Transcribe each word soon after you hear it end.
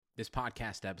This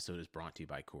podcast episode is brought to you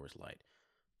by Coors Light.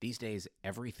 These days,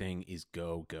 everything is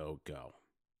go, go, go.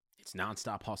 It's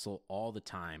nonstop hustle all the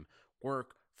time.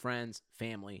 Work, friends,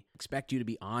 family expect you to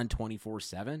be on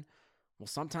 24/7. Well,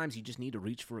 sometimes you just need to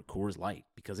reach for a Coors Light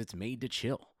because it's made to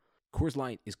chill. Coors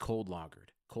Light is cold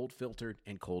lagered, cold filtered,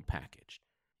 and cold packaged.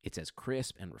 It's as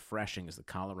crisp and refreshing as the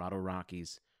Colorado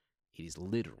Rockies. It is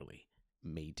literally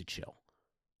made to chill.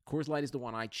 Coors Light is the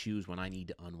one I choose when I need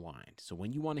to unwind. So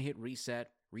when you want to hit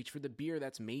reset, reach for the beer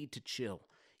that's made to chill.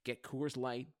 Get Coors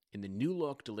Light in the new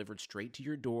look delivered straight to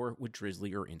your door with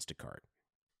Drizzly or Instacart.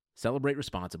 Celebrate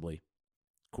responsibly.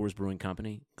 Coors Brewing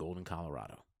Company, Golden,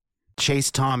 Colorado. The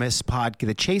Chase Thomas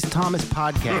podcast.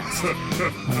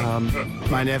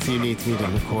 My nephew needs me to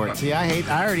record. See, I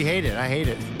already hate it. I hate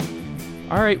it.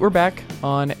 All right, we're back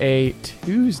on a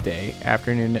Tuesday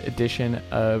afternoon edition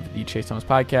of the Chase Thomas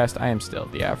podcast. I am still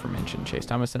the aforementioned Chase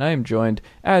Thomas, and I am joined,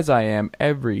 as I am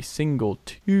every single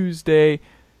Tuesday,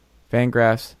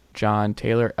 Fangraphs, John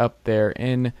Tayler, up there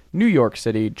in New York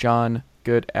City. John,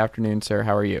 good afternoon, sir.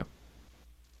 How are you?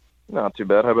 Not too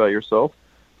bad. How about yourself?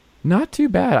 Not too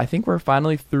bad. I think we're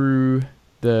finally through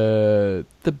the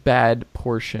bad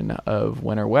portion of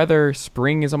winter weather.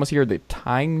 Spring is almost here. The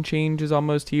time change is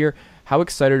almost here. How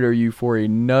excited are you for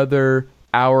another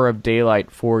hour of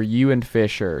daylight for you and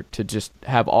Fisher to just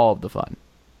have all of the fun?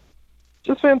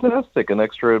 Just fantastic. An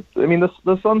extra. I mean,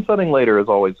 the sun setting later is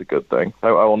always a good thing.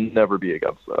 I will never be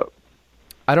against that.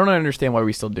 I don't understand why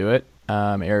we still do it.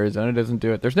 Arizona doesn't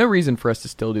do it. There's no reason for us to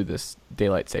still do this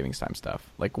daylight savings time stuff.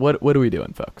 Like, what are we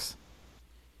doing, folks?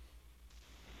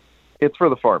 It's for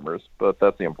the farmers, but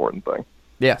that's the important thing.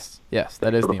 Yes,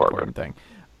 that is the important thing.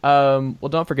 Well,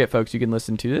 don't forget, folks, you can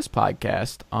listen to this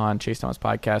podcast on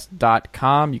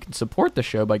ChaseThomasPodcast.com. You can support the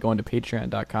show by going to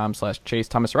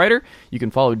Patreon.com/ChaseThomasWriter. You can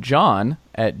follow John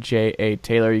at J.A.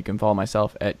 Tayler. You can follow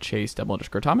myself at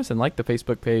Chase_Thomas and like the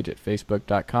Facebook page at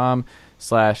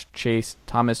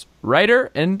Facebook.com/ChaseThomasWriter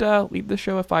and leave the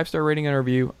show a 5-star rating and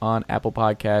review on Apple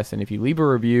Podcasts. And if you leave a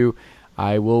review,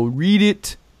 I will read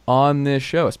it on this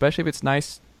show, especially if it's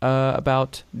nice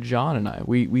about John and I.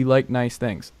 We like nice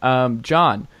things.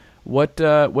 John, what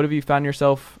have you found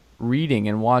yourself reading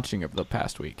and watching over the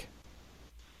past week?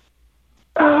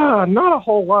 Not a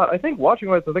whole lot. I think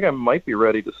watching-wise, I think I might be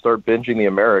ready to start binging The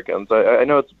Americans. I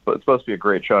know it's supposed to be a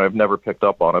great show, and I've never picked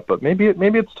up on it, but maybe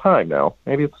it's time now.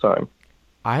 Maybe it's time.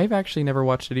 I've actually never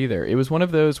watched it either. It was one of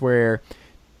those where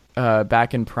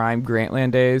back in prime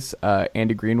Grantland days,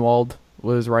 Andy Greenwald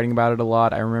was writing about it a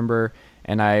lot, I remember,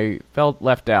 and I felt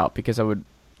left out because I would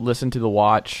listen to The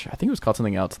Watch. I think it was called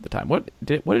something else at the time. What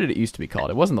did it used to be called?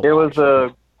 It wasn't The Watch. It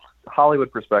was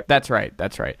Hollywood Perspective. That's right.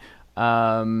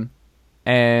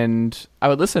 And I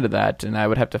would listen to that, and I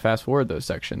would have to fast forward those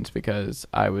sections because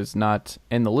I was not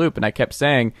in the loop, and I kept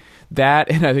saying that,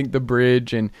 and I think The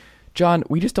Bridge, and John,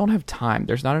 we just don't have time.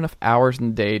 There's not enough hours in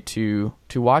the day to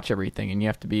watch everything, and you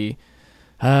have to be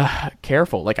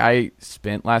careful. Like I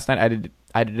spent last night, I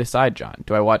had to decide, John,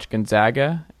 do I watch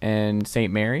Gonzaga and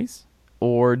St. Mary's,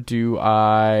 or do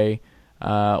I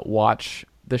watch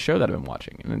the show that I've been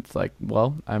watching? And it's like,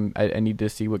 well, I need to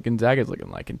see what Gonzaga is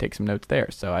looking like and take some notes there.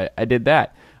 So I did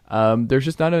that. There's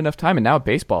just not enough time, and now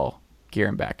baseball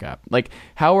gearing back up. Like,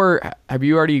 have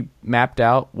you already mapped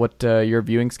out what your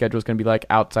viewing schedule is going to be like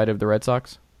outside of the Red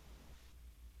Sox?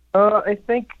 I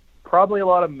think probably a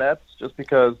lot of Mets, just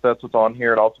because that's what's on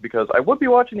here, and also because I would be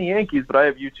watching the Yankees, but I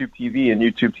have YouTube TV, and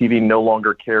YouTube TV no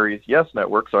longer carries Yes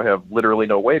Network, so I have literally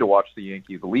no way to watch the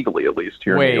Yankees legally, at least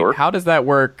here in New York. Wait, how does that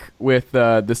work with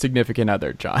the significant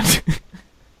other, John?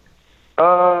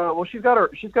 Well, she's got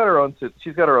her own thing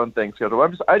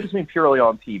scheduled. I just mean purely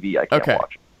on TV. I can't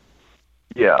watch it.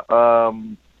 Yeah.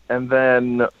 And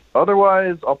then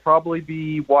otherwise, I'll probably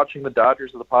be watching the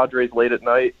Dodgers or the Padres late at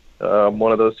night.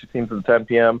 One of those two teams at 10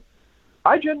 p.m.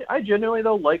 I genuinely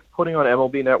though like putting on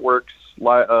MLB Network's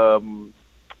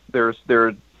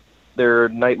their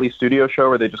nightly studio show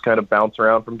where they just kind of bounce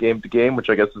around from game to game,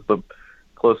 which I guess is the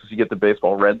closest you get to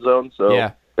baseball Red Zone. So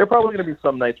yeah. There are probably going to be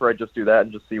some nights where I just do that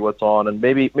and just see what's on, and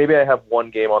maybe I have one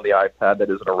game on the iPad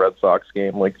that isn't a Red Sox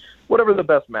game, like whatever the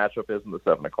best matchup is in the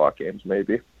 7 o'clock games,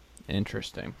 maybe.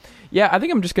 Interesting. Yeah, I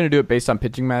think I'm just going to do it based on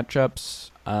pitching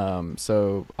matchups.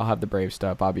 So I'll have the Brave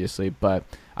stuff, obviously, but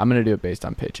I'm going to do it based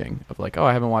on pitching. Of like,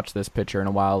 I haven't watched this pitcher in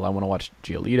a while. I want to watch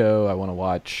Giolito. I want to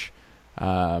watch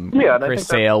Chris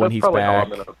Sale when he's back.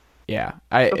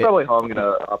 That's probably how I'm going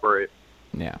to operate.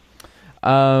 Yeah.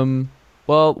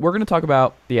 Well, we're going to talk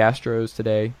about the Astros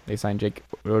today. They signed Jake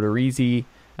Odorizzi.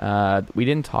 We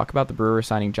didn't talk about the Brewers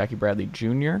signing Jackie Bradley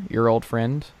Jr., your old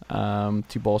friend,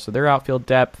 to bolster their outfield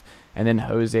depth. And then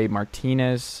Jose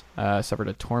Martinez suffered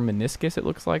a torn meniscus, it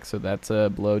looks like, so that's a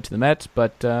blow to the Mets.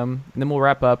 But then we'll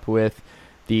wrap up with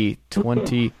the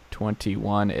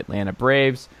 2021 Atlanta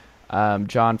Braves.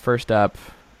 John, first up,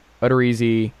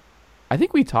 Odorizzi. I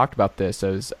think we talked about this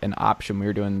as an option. We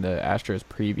were doing the Astros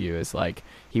preview. Is like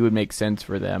he would make sense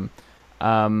for them.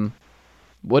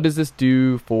 What does this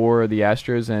do for the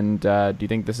Astros, and do you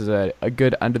think this is a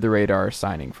good under-the-radar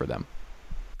signing for them?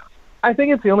 I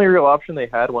think it's the only real option they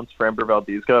had once Framber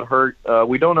Valdez got hurt.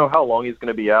 We don't know how long he's going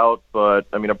to be out, but,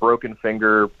 I mean, a broken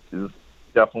finger is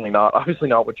definitely obviously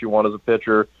not what you want as a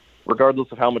pitcher.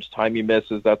 Regardless of how much time he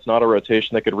misses, that's not a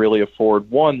rotation that could really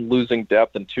afford, one, losing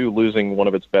depth, and two, losing one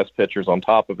of its best pitchers on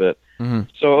top of it. Mm-hmm.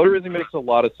 So Odorizzi makes a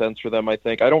lot of sense for them, I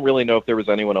think. I don't really know if there was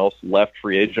anyone else left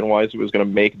free agent-wise who was going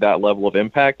to make that level of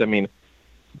impact. I mean,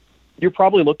 you're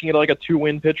probably looking at like a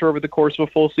 2-win pitcher over the course of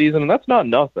a full season, and that's not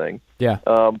nothing. Yeah.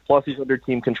 Plus, he's under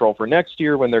team control for next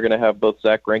year when they're going to have both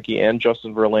Zach Greinke and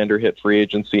Justin Verlander hit free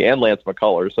agency, and Lance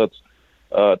McCullers. So that's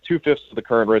 2/5 of the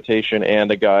current rotation,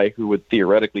 and a guy who would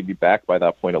theoretically be back by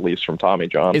that point, at least from Tommy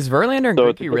John. Is Verlander and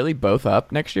Greinke really both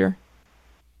up next year?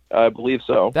 I believe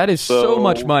so. That is so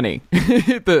much money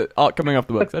coming off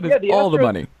the books. That is all the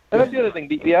money. And that's the other thing.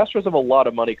 The Astros have a lot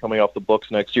of money coming off the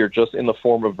books next year, just in the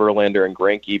form of Verlander and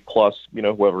Greinke, plus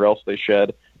whoever else they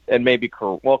shed, and maybe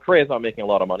Correa's not making a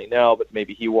lot of money now, but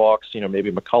maybe he walks.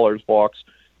 Maybe McCullers walks.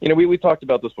 We talked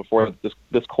about this before.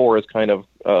 This core is kind of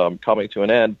coming to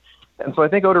an end. And so I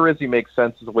think Odorizzi makes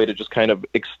sense as a way to just kind of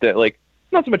extend,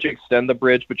 not so much extend the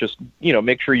bridge, but just,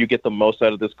 make sure you get the most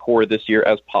out of this core this year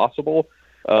as possible.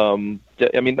 I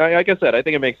mean, like I said, I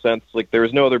think it makes sense. There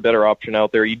is no other better option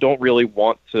out there. You don't really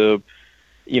want to,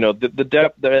 the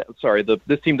depth,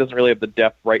 this team doesn't really have the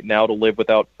depth right now to live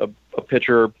without a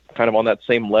pitcher kind of on that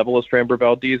same level as Framber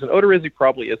Valdez. And Odorizzi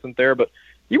probably isn't there, but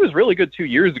he was really good 2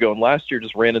 years ago, and last year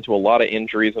just ran into a lot of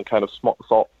injuries and kind of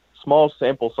small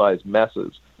sample size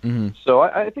messes. Mm-hmm. So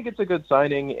I think it's a good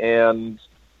signing, and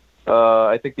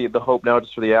I think the hope now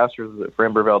just for the Astros is that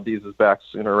Framber Valdez is back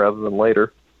sooner rather than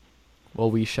later.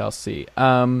 Well, we shall see.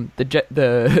 I was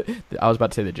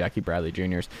about to say the Jackie Bradley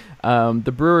Juniors.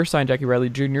 The Brewers signed Jackie Bradley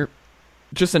Jr.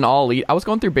 Just an all elite. I was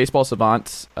going through Baseball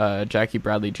Savant's Jackie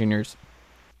Bradley Jr.'s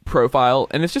profile,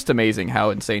 and it's just amazing how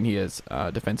insane he is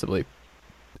defensively.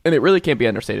 And it really can't be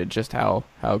understated just how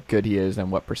good he is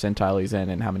and what percentile he's in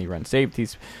and how many runs saved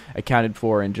he's accounted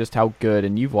for and just how good.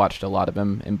 And you've watched a lot of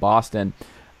him in Boston.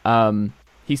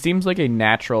 He seems like a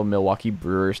natural Milwaukee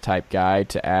Brewers type guy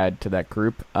to add to that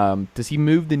group. Does he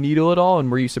move the needle at all? And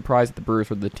were you surprised that the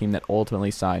Brewers were the team that ultimately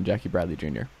signed Jackie Bradley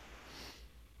Jr.?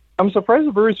 I'm surprised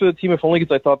the Brewers were the team, if only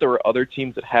because I thought there were other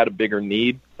teams that had a bigger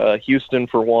need. Houston,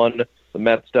 for one. The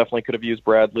Mets definitely could have used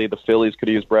Bradley. The Phillies could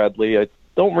have used Bradley. I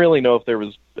don't really know if there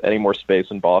was any more space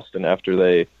in Boston after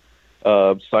they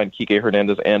signed Kike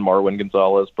Hernandez and Marwin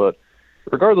Gonzalez. But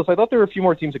regardless, I thought there were a few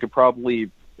more teams that could probably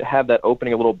have that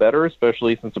opening a little better,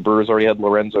 especially since the Brewers already had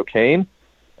Lorenzo Cain.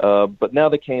 But now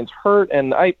the Cain's hurt,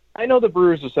 and I know the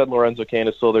Brewers have said Lorenzo Cain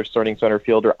is still their starting center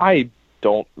fielder. I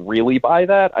don't really buy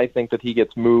that. I think that he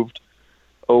gets moved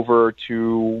over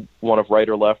to one of right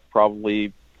or left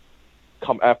probably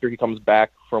after he comes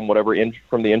back from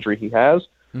from the injury he has.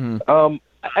 Mm-hmm.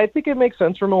 I think it makes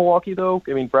sense for Milwaukee, though.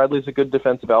 I mean, Bradley's a good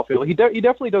defensive outfielder. He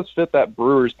definitely does fit that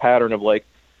Brewers pattern of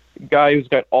guy who's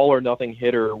got all-or-nothing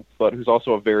hitter, but who's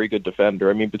also a very good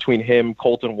defender. I mean, between him,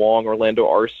 Colton Wong, Orlando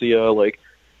Arcia,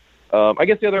 I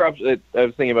guess the other option I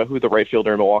was thinking about who the right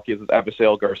fielder in Milwaukee is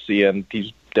Avisail Garcia, and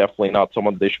he's definitely not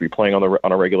someone that they should be playing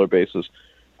on a regular basis.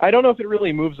 I don't know if it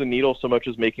really moves the needle so much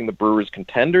as making the Brewers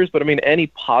contenders, but I mean, any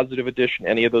positive addition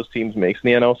any of those teams makes in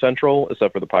the NL Central,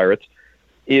 except for the Pirates,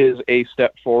 is a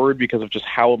step forward because of just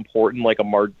how important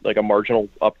a marginal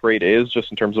upgrade is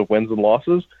just in terms of wins and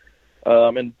losses.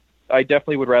 And I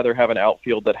definitely would rather have an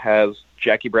outfield that has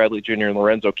Jackie Bradley Jr. and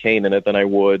Lorenzo Cain in it than I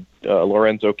would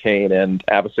Lorenzo Cain and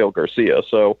Avisail Garcia.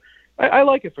 So I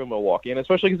like it for Milwaukee, and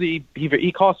especially because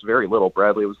he costs very little.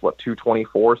 Bradley was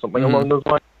 $224, something along those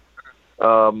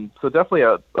lines. So definitely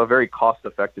a very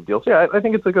cost-effective deal. So yeah, I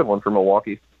think it's a good one for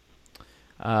Milwaukee.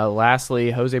 Lastly,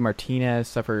 Jose Martinez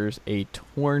suffers a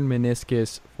torn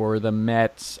meniscus for the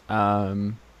Mets.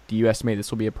 Do you estimate this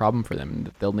will be a problem for them,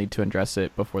 that they'll need to address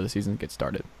it before the season gets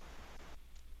started?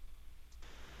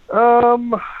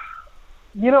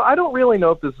 I don't really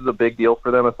know if this is a big deal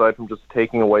for them aside from just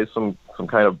taking away some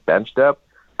kind of bench depth.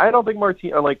 I don't think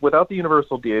without the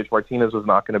universal DH, Martinez was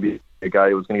not going to be a guy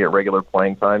who was going to get regular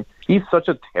playing time. He's such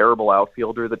a terrible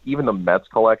outfielder that even the Mets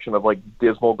collection of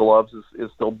dismal gloves is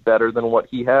still better than what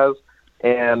he has.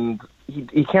 And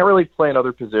he can't really play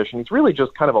another position. He's really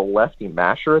just kind of a lefty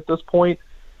masher at this point.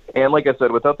 And like I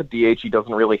said, without the DH, he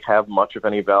doesn't really have much of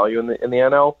any value in the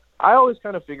NL. I always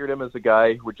kind of figured him as a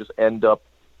guy who would just end up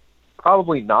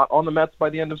probably not on the Mets by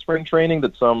the end of spring training,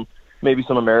 that maybe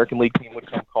some American League team would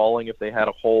come calling if they had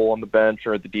a hole on the bench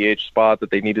or at the DH spot that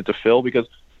they needed to fill, because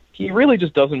he really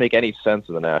just doesn't make any sense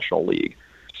in the National League.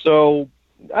 So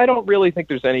I don't really think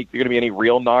there's going to be any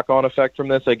real knock-on effect from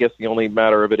this. I guess the only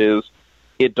matter of it is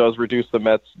it does reduce the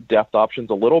Mets' depth options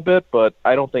a little bit, but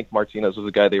I don't think Martinez was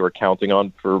a guy they were counting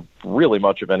on for really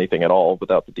much of anything at all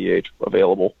without the DH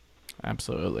available.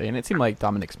 Absolutely. And it seemed like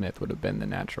Dominic Smith would have been the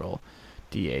natural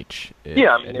DH.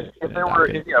 If there were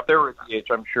a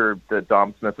DH, I'm sure that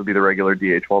Dom Smith would be the regular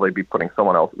DH while they'd be putting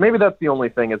someone else. Maybe that's the only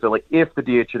thing, is that like if the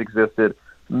DH had existed,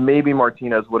 maybe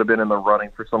Martinez would have been in the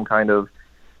running for some kind of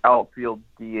outfield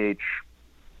DH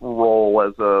role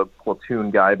as a platoon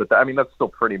guy, but that's still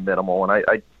pretty minimal,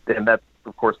 and that's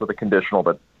of course with a conditional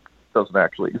that doesn't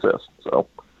actually exist. So,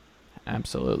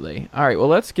 absolutely. All right, well,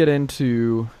 let's get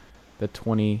into the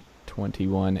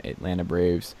 2021 Atlanta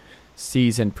Braves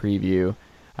season preview.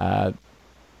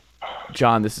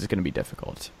 John, this is going to be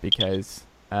difficult because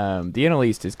the NL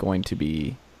East is going to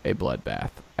be a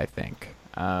bloodbath, I think.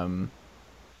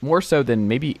 More so than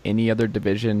maybe any other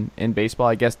division in baseball.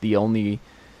 I guess the only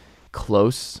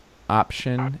close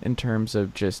option in terms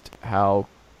of just how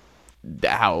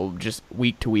just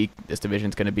week to week this division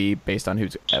is going to be based on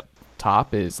who's up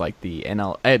top is like the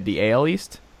AL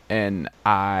East, and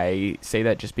I say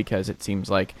that just because it seems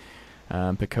like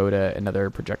PECOTA and other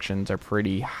projections are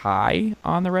pretty high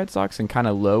on the Red Sox and kind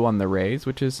of low on the Rays,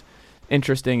 which is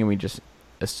interesting, and we just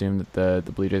assume that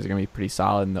the Blue Jays are going to be pretty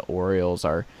solid, and the Orioles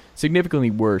are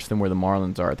significantly worse than where the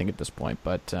Marlins are, I think, at this point.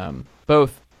 But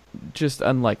both just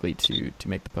unlikely to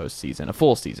make the postseason, a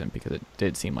full season, because it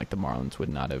did seem like the Marlins would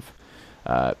not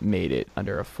have made it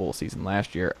under a full season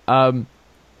last year.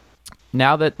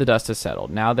 Now that the dust has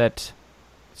settled, now that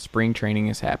spring training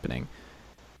is happening,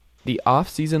 the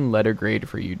off-season letter grade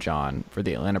for you, John, for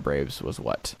the Atlanta Braves was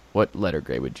what? What letter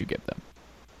grade would you give them?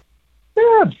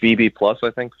 Yeah, BB plus,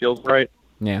 I think, feels right.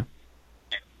 Yeah.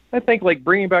 I think like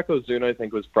bringing back Ozuna, I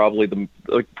think was probably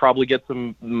probably gets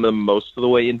them the most of the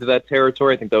way into that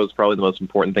territory. I think that was probably the most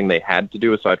important thing they had to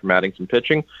do aside from adding some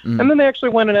pitching. And then they actually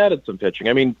went and added some pitching.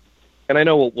 I mean, and I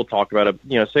know we'll talk about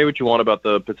it. Say what you want about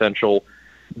the potential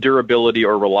durability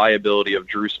or reliability of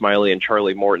Drew Smyly and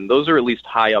Charlie Morton. Those are at least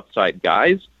high upside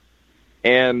guys.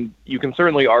 And you can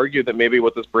certainly argue that maybe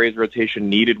what this Braves rotation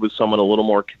needed was someone a little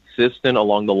more consistent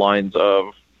along the lines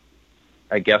of,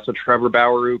 I guess, a Trevor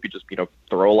Bauer who could just,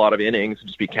 throw a lot of innings and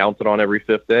just be counted on every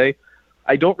fifth day.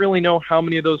 I don't really know how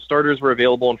many of those starters were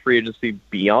available in free agency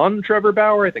beyond Trevor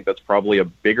Bauer. I think that's probably a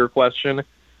bigger question.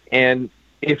 And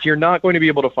if you're not going to be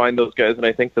able to find those guys, and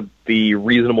I think the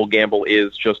reasonable gamble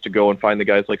is just to go and find the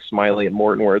guys like Smyly and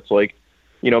Morton, where it's like,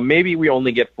 maybe we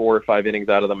only get 4 or 5 innings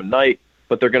out of them a night,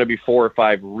 but they're going to be 4 or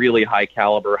 5 really high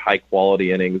caliber, high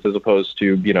quality innings, as opposed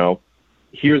to,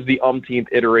 here's the umpteenth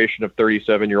iteration of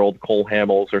 37-year-old Cole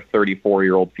Hamels or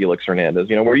 34-year-old Felix Hernandez,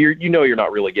 where you're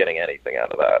not really getting anything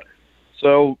out of that.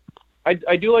 So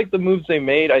I do like the moves they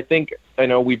made. I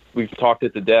know we've talked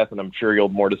it to death, and I'm sure you'll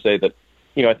have more to say that,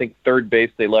 I think third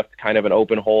base, they left kind of an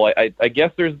open hole. I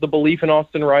guess there's the belief in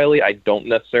Austin Riley. I don't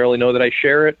necessarily know that I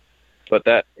share it, but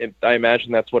I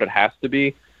imagine that's what it has to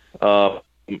be.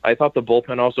 I thought the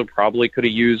bullpen also probably could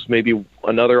have used maybe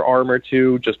another arm or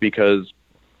two, just because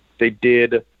they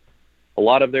did a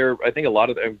lot of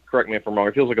correct me if I'm wrong,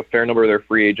 it feels like a fair number of their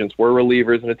free agents were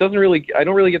relievers, and I don't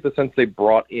really get the sense they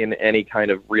brought in any kind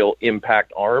of real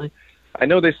impact arm. I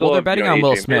know they still they're have, betting on AJ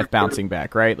Will Smith Minter bouncing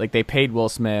back, right? Like they paid Will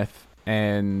Smith,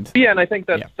 and I think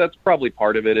that's probably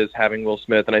part of it, is having Will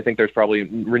Smith, and I think there's probably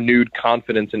renewed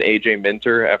confidence in AJ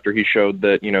Minter after he showed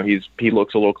that he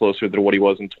looks a little closer to what he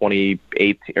was in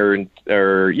 2018 in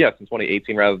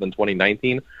 2018 rather than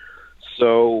 2019.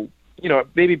 So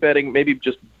maybe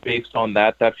just based on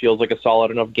that feels like a solid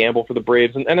enough gamble for the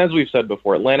Braves. And as we've said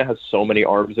before, Atlanta has so many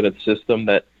arms in its system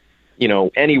that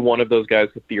any one of those guys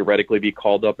could theoretically be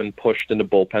called up and pushed into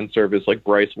bullpen service, like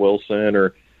Bryce Wilson,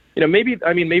 or maybe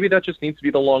that just needs to be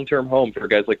the long-term home for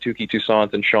guys like Touki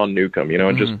Toussaint and Sean Newcomb,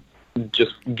 and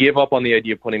just give up on the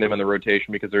plan of putting them in the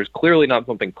rotation, because there's clearly not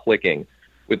something clicking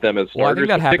with them as starters. Well, I think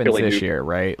that happens this year,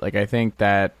 right? Like I think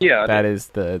that is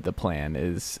the plan,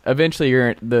 is eventually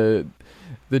you're the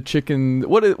chicken.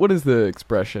 What is the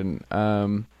expression?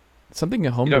 Something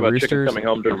at home to roosters. Chicken coming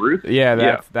home to roost.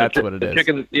 Yeah, that's what it is.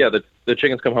 The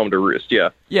chickens come home to roost. Yeah.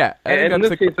 Yeah, and in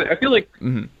this case, I feel like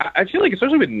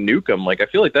especially with Newcomb, I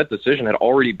feel like that decision had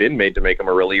already been made to make him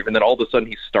a reliever, and then all of a sudden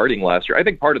he's starting last year. I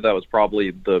think part of that was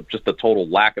probably the total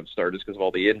lack of starters because of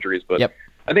all the injuries. But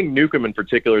I think Newcomb in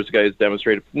particular is a guy who's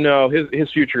demonstrated, no,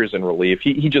 his future is in relief.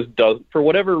 He just does, for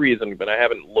whatever reason, but I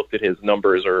haven't looked at his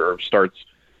numbers or starts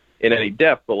in any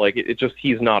depth, but like it just,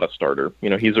 he's not a starter.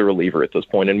 He's a reliever at this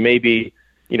point. And maybe,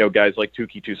 guys like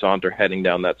Touki Toussaint are heading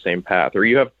down that same path. Or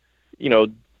you have,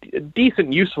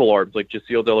 decent, useful arms like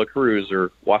Jaciel De La Cruz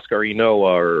or Huascar Inoa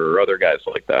or other guys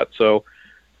like that. So,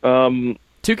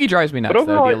 Touki drives me nuts,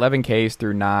 overall, though. The 11 Ks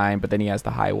through 9, but then he has the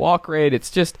high walk rate.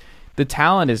 It's just, the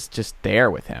talent is just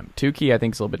there with him. Touki, I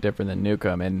think, is a little bit different than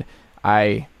Newcomb. And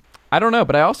I don't know,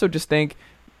 but I also just think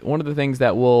one of the things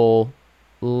that will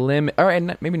limit, or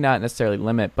maybe not necessarily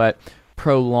limit, but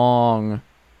prolong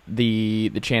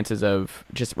the chances of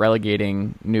just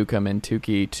relegating Newcomb and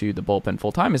Touki to the bullpen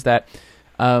full time is that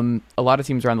a lot of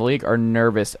teams around the league are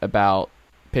nervous about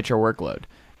pitcher workload.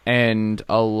 And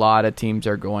a lot of teams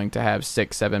are going to have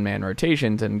 6-7 man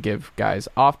rotations and give guys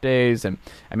off days. And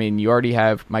I mean, you already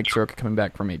have Mike Soroka coming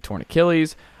back from a torn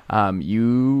Achilles. I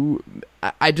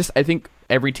think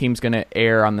every team's going to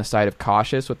err on the side of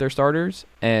cautious with their starters,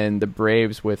 and the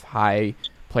Braves with high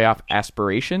playoff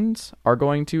aspirations are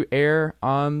going to err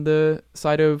on the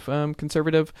side of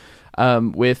conservative,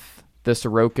 with the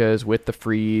Sorokas, with the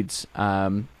Frieds,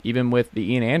 even with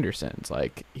the Ian Andersons.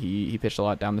 Like, he pitched a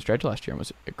lot down the stretch last year and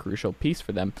was a crucial piece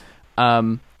for them.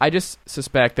 I just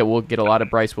suspect that we'll get a lot of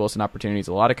Bryce Wilson opportunities,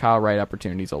 a lot of Kyle Wright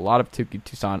opportunities, a lot of Touki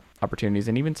Toussaint opportunities,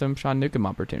 and even some Sean Newcomb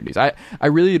opportunities. I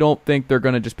really don't think they're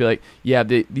going to just be like, yeah,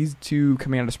 these two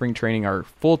coming out of spring training are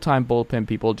full-time bullpen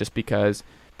people just because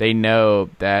they know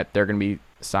that they're going to be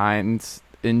signs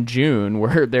in June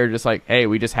where they're just like, hey,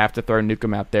 we just have to throw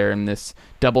Newcomb out there in this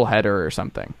doubleheader or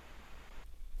something.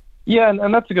 Yeah,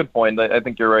 and that's a good point. I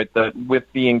think you're right that with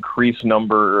the increased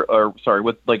number,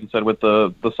 with, like you said, with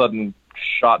the sudden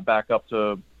shot back up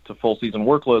to full season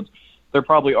workloads, there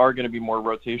probably are going to be more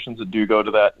rotations that do go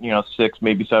to that, 6,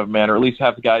 maybe 7 man, or at least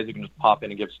have the guys who can just pop in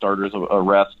and give starters a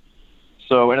rest.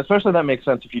 So, and especially that makes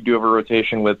sense if you do have a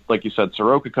rotation with, like you said,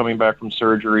 Soroka coming back from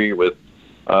surgery, with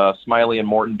Smiley and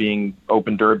Morton being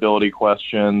open durability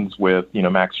questions, with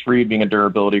Max Fried being a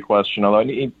durability question. Although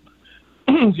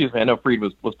excuse me, I know Fried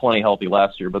was plenty healthy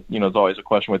last year, but it's always a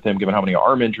question with him given how many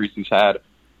arm injuries he's had.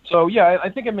 So yeah, I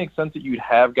think it makes sense that you'd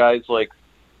have guys like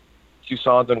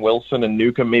Toussaint and Wilson and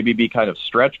Newcomb maybe be kind of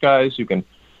stretch guys who can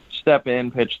step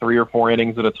in, pitch 3 or 4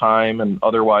 innings at a time, and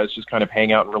otherwise just kind of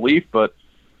hang out in relief. But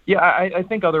yeah, I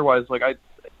think otherwise, like I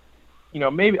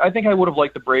think I would have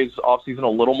liked the Braves offseason a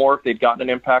little more if they'd gotten an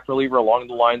impact reliever along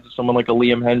the lines of someone like a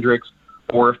Liam Hendricks,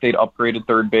 or if they'd upgraded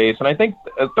third base. And I think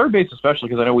at third base especially,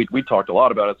 because I know we talked a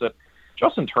lot about it, that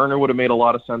Justin Turner would have made a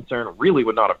lot of sense there and really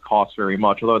would not have cost very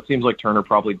much, although it seems like Turner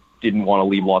probably didn't want to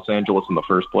leave Los Angeles in the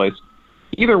first place.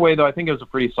 Either way, though, I think it was a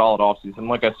pretty solid offseason.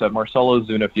 Like I said, Marcell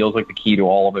Ozuna feels like the key to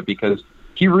all of it because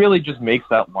he really just makes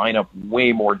that lineup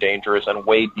way more dangerous and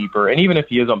way deeper. And even if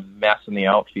he is a mess in the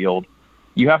outfield,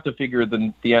 you have to figure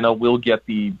the NL will get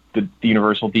the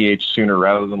universal DH sooner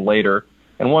rather than later.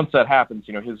 And once that happens,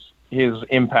 his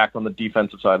impact on the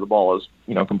defensive side of the ball is,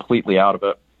 completely out of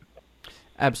it.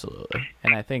 Absolutely.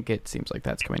 And I think it seems like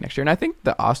that's coming next year. And I think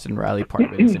the Austin Riley part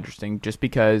of it is interesting just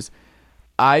because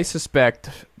I suspect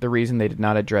the reason they did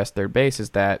not address third base is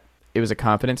that it was a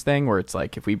confidence thing where it's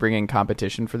like, if we bring in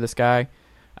competition for this guy,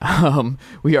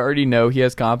 we already know he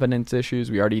has confidence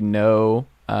issues. We already know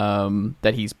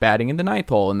that he's batting in the ninth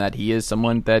hole and that he is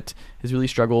someone that has really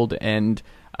struggled and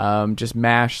just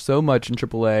mashed so much in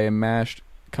AAA and mashed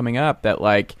coming up that,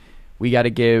 like, we got to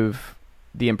give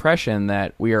the impression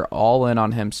that we are all in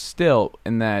on him still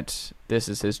and that this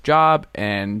is his job,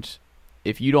 and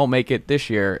if you don't make it this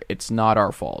year, it's not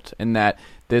our fault, and that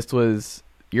this was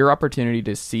your opportunity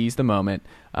to seize the moment.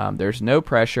 There's no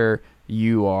pressure.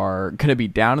 You are going to be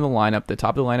down in the lineup. The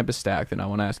top of the lineup is stacked, and I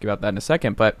want to ask you about that in a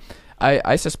second, but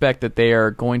I suspect that they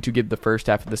are going to give the first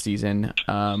half of the season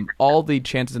all the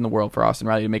chances in the world for Austin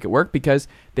Riley to make it work because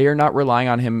they are not relying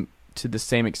on him to the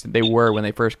same extent they were when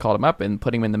they first called him up and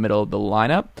putting him in the middle of the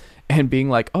lineup and being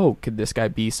like, oh, could this guy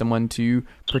be someone to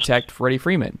protect Freddie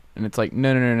Freeman? And it's like,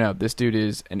 no. This dude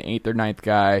is an 8th or 9th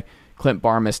guy, Clint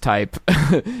Barmas type,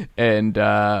 and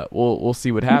we'll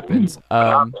see what happens.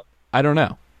 I don't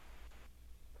know.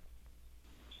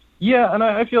 Yeah, and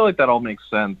I feel like that all makes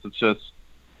sense. It's just,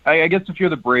 I guess if you're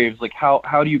the Braves, like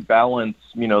how do you balance,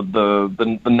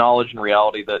 the knowledge and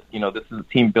reality that, this is a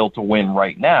team built to win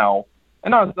right now,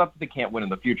 and not that they can't win in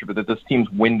the future, but that this team's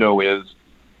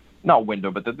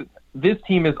this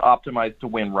team is optimized to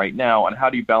win right now, and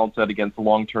how do you balance that against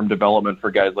long-term development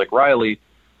for guys like Riley,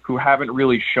 who haven't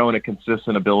really shown a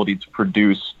consistent ability to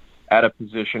produce at a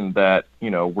position that,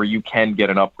 where you can get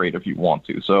an upgrade if you want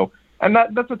to. So, and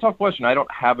that's a tough question. I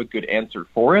don't have a good answer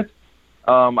for it.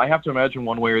 I have to imagine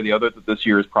one way or the other that this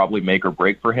year is probably make or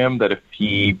break for him, that if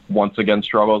he once again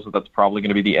struggles, that's probably going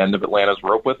to be the end of Atlanta's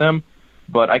rope with him.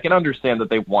 But I can understand that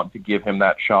they want to give him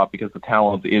that shot because the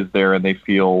talent is there and they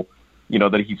feel,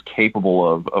 that he's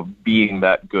capable of being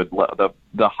that good,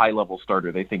 the high-level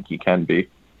starter they think he can be.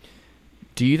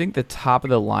 Do you think the top of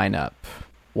the lineup,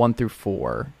 1 through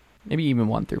 4, maybe even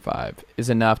 1 through 5, is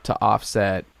enough to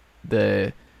offset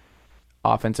the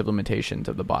offensive limitations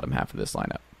of the bottom half of this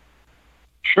lineup?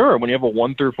 Sure. When you have a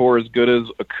 1 through 4 as good as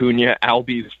Acuna,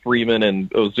 Albies, Freeman, and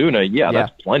Ozuna,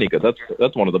 that's plenty good.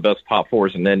 That's one of the best top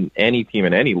fours in any team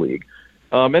in any league.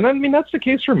 And I mean, that's the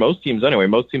case for most teams anyway.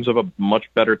 Most teams have a much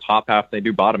better top half than they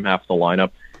do bottom half of the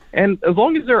lineup. And as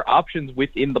long as there are options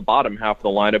within the bottom half of the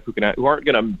lineup who aren't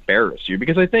going to embarrass you,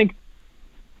 because I think,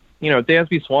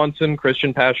 Dansby Swanson,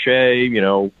 Christian Pache,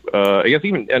 I guess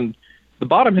and the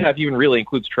bottom half even really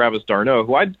includes Travis d'Arnaud,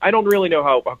 who I don't really know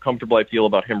how comfortable I feel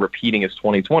about him repeating his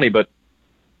 2020, but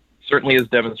certainly has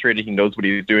demonstrated he knows what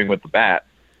he's doing with the bat.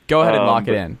 Go ahead and lock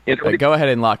it in. Go ahead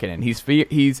and lock it in.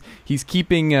 He's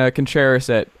keeping Contreras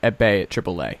at bay at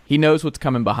AAA. He knows what's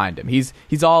coming behind him. He's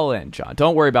all in, John.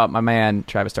 Don't worry about my man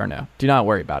Travis d'Arnaud. Do not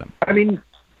worry about him. I mean,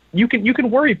 you can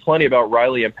worry plenty about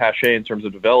Riley and Pache in terms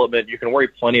of development. You can worry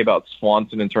plenty about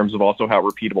Swanson in terms of also how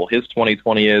repeatable his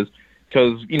 2020 is.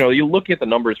 Because, you look at the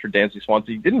numbers for Dansby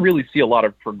Swanson, you didn't really see a lot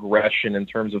of progression in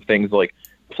terms of things like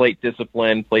plate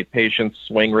discipline, plate patience,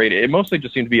 swing rate. It mostly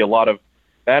just seemed to be a lot of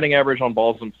batting average on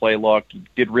balls and play luck. He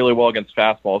did really well against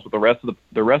fastballs, but the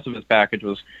rest of his package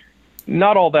was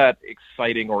not all that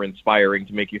exciting or inspiring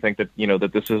to make you think that,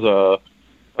 that this is a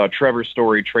Trevor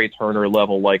Story, Trey Turner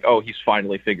level, like, oh, he's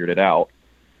finally figured it out.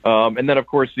 And then, of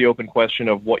course, the open question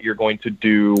of what you're going to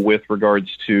do with regards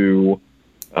to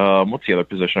what's the other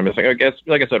position I'm missing? I guess,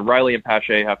 like I said, Riley and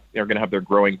Pache are going to have their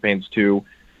growing pains too.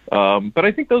 But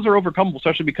I think those are overcomable,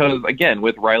 especially because, again,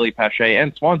 with Riley, Pache,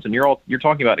 and Swanson, you're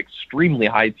talking about extremely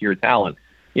high-tier talent.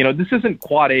 This isn't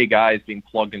quad A guys being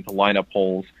plugged into lineup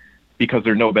holes because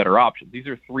there are no better options. These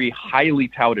are 3 highly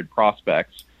touted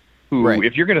prospects who, right,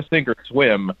 if you're going to sink or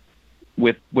swim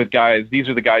with guys, these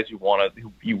are the guys who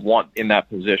you want in that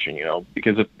position,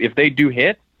 because if they do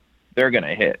hit, they're going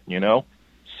to hit,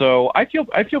 So I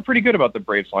feel pretty good about the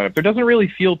Braves lineup. There doesn't really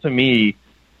feel to me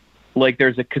like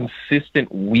there's a consistent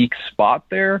weak spot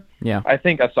there. Yeah. I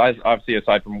think aside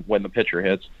from when the pitcher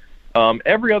hits,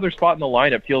 every other spot in the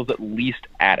lineup feels at least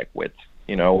adequate,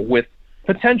 with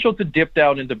potential to dip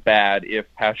down into bad if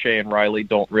Pache and Riley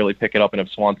don't really pick it up and if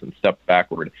Swanson steps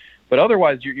backward. But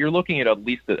otherwise, you're looking at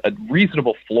least a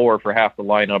reasonable floor for half the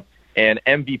lineup and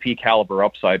MVP caliber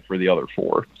upside for the other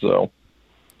 4. So.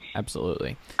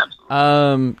 Absolutely.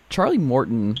 Charlie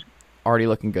Morton already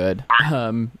looking good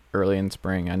early in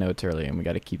spring. I know it's early and we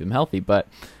got to keep him healthy, but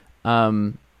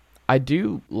I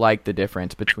do like the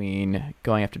difference between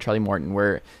going after Charlie Morton,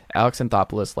 where Alex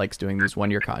Anthopoulos likes doing these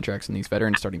 1-year contracts and these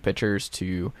veteran starting pitchers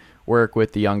to work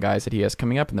with the young guys that he has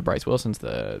coming up, and the Bryce Wilsons,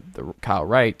 the Kyle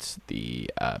Wrights, the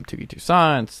Touki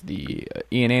Toussaints, the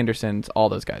Ian Andersons, all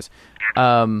those guys.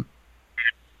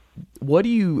 What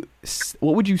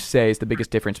would you say is the biggest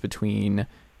difference between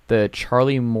the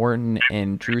Charlie Morton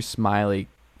and Drew Smyly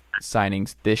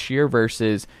signings this year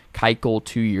versus Keuchel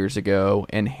 2 years ago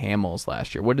and Hamels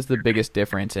last year? What is the biggest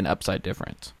difference and upside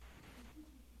difference?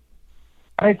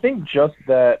 I think just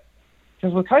that,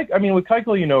 because with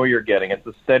Keuchel, you know what you're getting. It's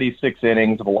a steady 6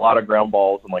 innings of a lot of ground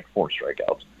balls and like 4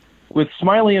 strikeouts. With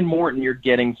Smyly and Morton, you're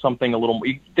getting something a little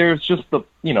more. There's just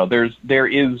there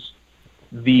is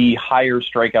the higher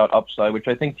strikeout upside, which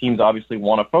I think teams obviously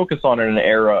want to focus on in an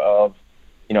era of,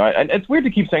 and it's weird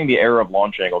to keep saying the era of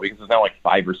launch angle because it's now like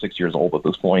 5 or 6 years old at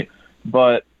this point.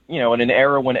 But, in an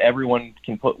era when everyone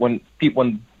can when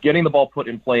getting the ball put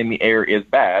in play in the air is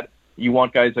bad, you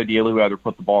want guys ideally who either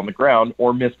put the ball on the ground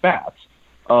or miss bats.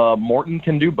 Morton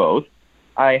can do both.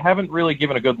 I haven't really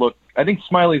given a good look. I think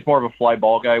Smiley's more of a fly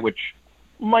ball guy, which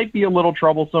might be a little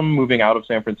troublesome moving out of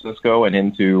San Francisco and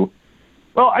into.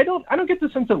 Well, I don't get the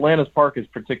sense Atlanta's park is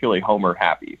particularly homer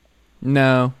happy.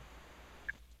 No.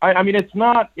 I mean, it's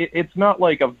not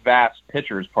like a vast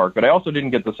pitcher's park, but I also didn't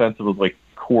get the sense it was like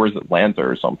Coors Atlanta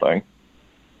or something.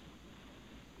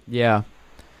 Yeah.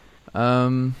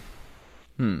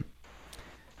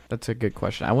 That's a good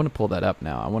question. I want to pull that up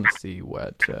now. I want to see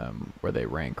what where they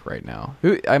rank right now.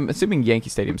 I'm assuming Yankee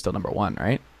Stadium's still number 1,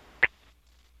 right?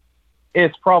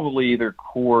 It's probably either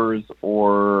Coors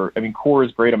or,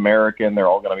 Coors, Great American. They're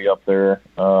all going to be up there.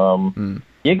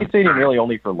 Yankee Stadium really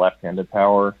only for left-handed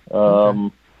power. Okay.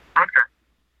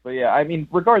 But yeah,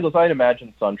 regardless, I'd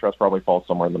imagine SunTrust probably falls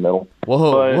somewhere in the middle.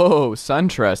 Whoa,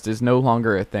 SunTrust is no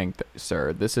longer a thing,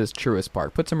 sir. This is Truist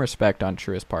Park. Put some respect on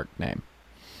Truist Park name.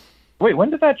 Wait,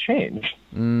 when did that change?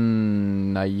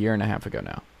 A year and a half ago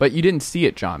now. But you didn't see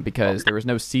it, John, because there was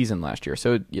no season last year.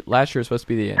 So last year was supposed to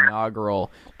be the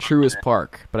inaugural Truist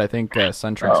Park, but I think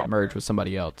SunTrust merged with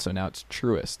somebody else, so now it's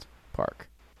Truist Park.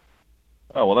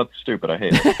 Oh, well, that's stupid. I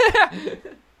hate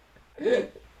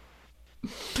it.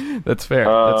 That's fair.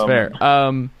 That's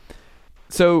fair.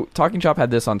 So Talking Chop had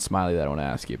this on Smiley that I want to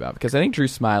ask you about, because I think Drew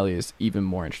Smiley is even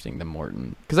more interesting than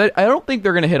Morton. Because I don't think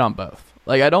they're going to hit on both.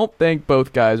 Like, I don't think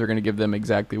both guys are going to give them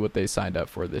exactly what they signed up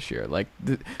for this year. Like,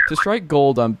 to strike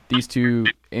gold on these two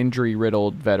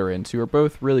injury-riddled veterans who are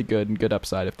both really good and good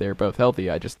upside if they're both healthy,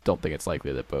 I just don't think it's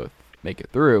likely that both make it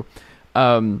through.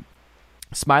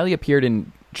 Smiley appeared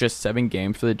in just 7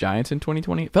 games for the Giants in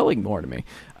 2020. It felt like more to me.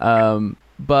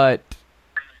 But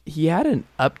he had an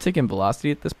uptick in velocity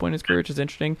at this point in his career, which is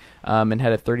interesting, and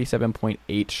had a 37.8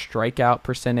 strikeout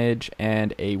percentage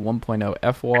and a 1.0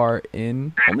 FWAR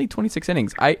in only 26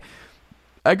 innings. I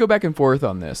go back and forth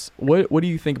on this. What do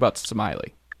you think about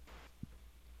Smiley?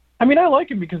 I mean, I like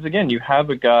him because, again, you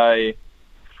have a guy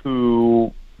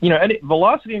who,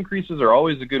 velocity increases are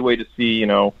always a good way to see,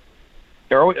 are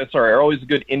always a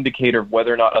good indicator of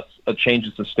whether or not a change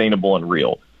is sustainable and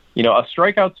real. A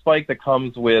strikeout spike that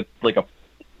comes with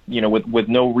with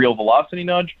no real velocity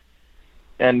nudge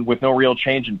and with no real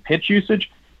change in pitch usage,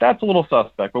 that's a little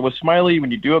suspect. But with Smiley, when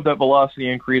you do have that velocity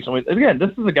increase, and again,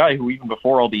 this is a guy who even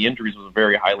before all the injuries was a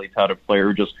very highly touted player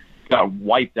who just got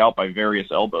wiped out by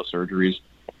various elbow surgeries.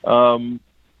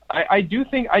 I do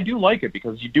like it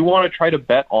because you do want to try to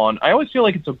bet on. I always feel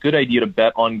like it's a good idea to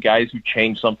bet on guys who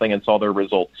changed something and saw their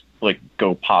results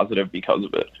go positive because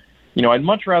of it. I'd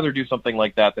much rather do something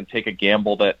like that than take a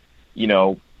gamble that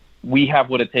we have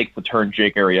what it takes to turn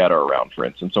Jake Arrieta around, for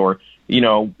instance, or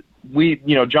John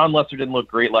Lester didn't look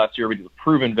great last year, but he's a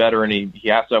proven veteran. He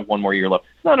has to have one more year left.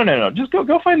 No. Just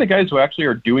go find the guys who actually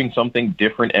are doing something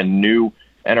different and new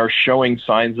and are showing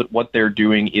signs that what they're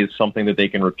doing is something that they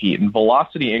can repeat. And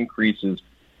velocity increases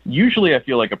usually, I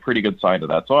feel like, a pretty good sign of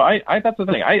that. So that's the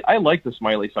thing. I like the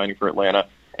Smiley signing for Atlanta,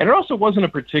 and it also wasn't a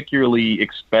particularly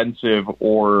expensive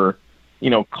or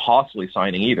costly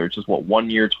signing either. It's just 1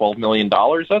 year, $12 million.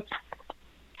 That's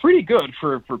pretty good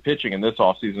for pitching in this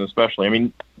offseason, especially.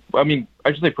 I mean,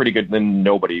 I should say pretty good. Then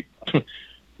nobody,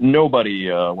 Nobody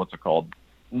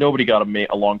got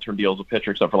a long-term deal as a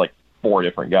pitcher except for 4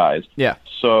 different guys. Yeah.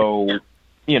 So,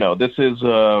 this is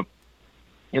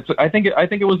I think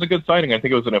it was a good signing. I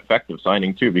think it was an effective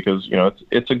signing too because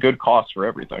it's a good cost for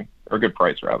everything, or a good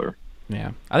price rather.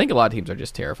 Yeah, I think a lot of teams are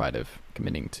just terrified of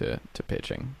committing to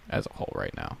pitching as a whole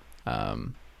right now,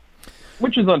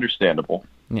 which is understandable.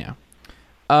 Yeah.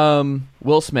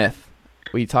 Will Smith,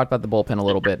 we talked about the bullpen a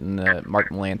little bit, and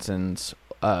Martin Lanson's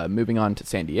moving on to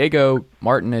San Diego.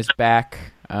 Martin is back.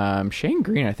 Shane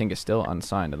Green, I think, is still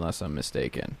unsigned, unless I'm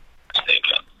mistaken.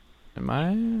 Am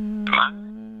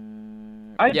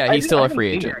I? Yeah, he's still a free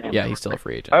agent. Yeah, he's still a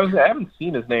free agent. I haven't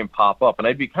seen his name pop up, and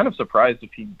I'd be kind of surprised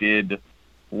if he did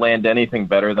land anything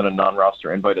better than a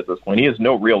non-roster invite at this point. He has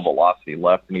no real velocity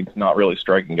left, and he's not really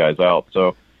striking guys out.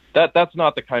 So that's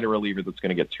not the kind of reliever that's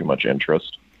going to get too much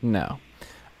interest. No.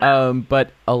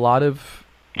 But a lot of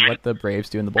what the Braves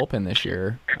do in the bullpen this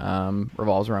year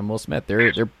revolves around Will Smith.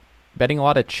 They're betting a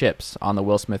lot of chips on the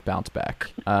Will Smith bounce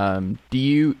back. Do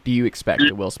you expect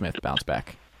the Will Smith bounce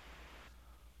back?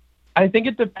 I think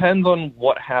it depends on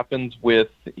what happens with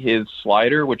his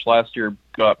slider, which last year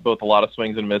got both a lot of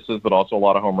swings and misses, but also a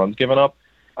lot of home runs given up.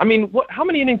 I mean, how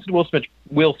many innings did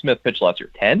Will Smith pitch last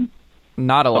year? 10?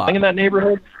 Not a lot. Something in that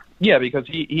neighborhood? Yeah, because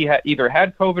he either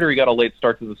had COVID or he got a late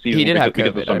start to the season. He did have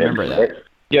COVID. I remember that.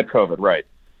 He had COVID, right.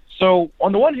 So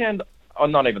on the one hand,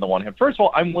 not even the one hand, first of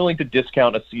all, I'm willing to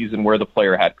discount a season where the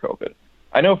player had COVID.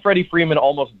 I know Freddie Freeman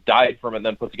almost died from it and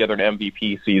then put together an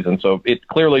MVP season, so it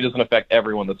clearly doesn't affect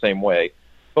everyone the same way.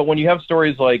 But when you have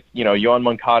stories like, Yohan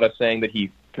Moncada saying that he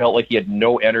felt like he had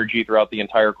no energy throughout the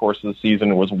entire course of the season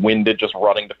and was winded just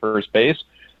running to first base,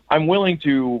 I'm willing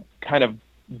to kind of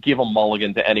give a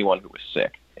mulligan to anyone who was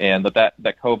sick. And that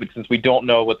COVID, since we don't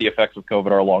know what the effects of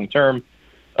COVID are long term,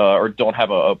 or don't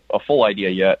have a full idea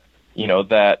yet,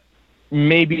 that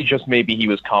maybe, just maybe, he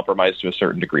was compromised to a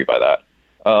certain degree by that.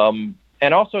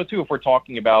 And also, too, if we're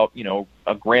talking about,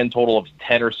 a grand total of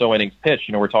 10 or so innings pitched,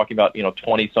 we're talking about,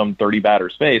 20-some, 30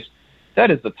 batters faced,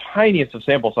 that is the tiniest of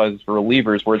sample sizes for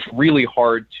relievers where it's really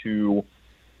hard to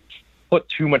put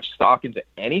too much stock into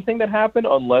anything that happened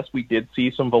unless we did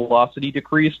see some velocity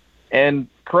decrease. And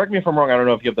correct me if I'm wrong, I don't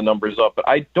know if you have the numbers up, but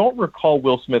I don't recall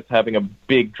Will Smith having a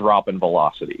big drop in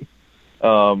velocity.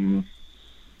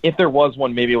 If there was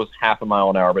one, maybe it was half a mile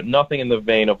an hour, but nothing in the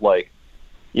vein of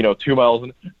 2 miles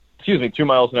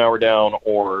an hour down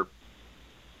or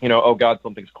oh God,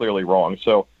 something's clearly wrong.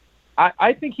 So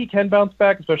I think he can bounce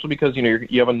back, especially because,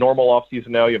 you have a normal offseason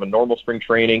now. You have a normal spring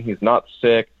training. He's not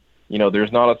sick.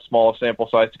 There's not a small sample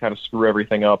size to kind of screw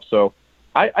everything up. So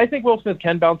I think Will Smith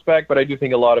can bounce back, but I do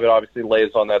think a lot of it obviously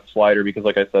lays on that slider because,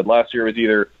 like I said, last year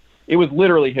it was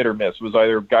literally hit or miss. It was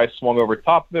either guys swung over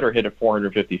top of it or hit it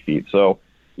 450 feet. So,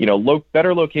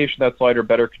 better location, that slider,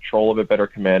 better control of it, better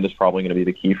command is probably going to be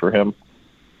the key for him.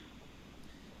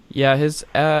 Yeah, his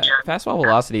fastball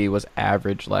velocity was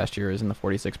average last year. It was in the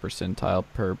 46th percentile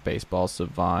per Baseball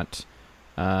Savant.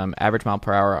 Average mile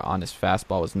per hour on his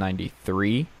fastball was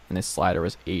 93, and his slider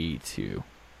was 82.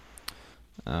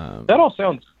 That all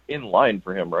sounds in line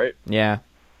for him, right? Yeah.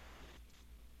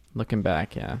 Looking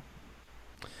back, yeah.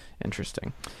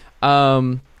 Interesting.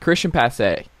 Christian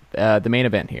Pache, the main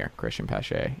event here, Christian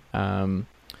Pache.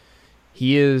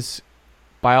 He is,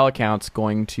 by all accounts,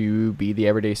 going to be the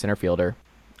everyday center fielder.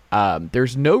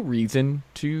 There's no reason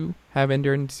to have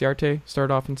Ender Inciarte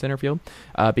start off in center field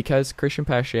because Christian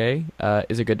Pache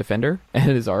is a good defender and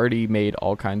has already made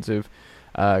all kinds of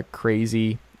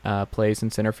crazy plays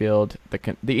in center field.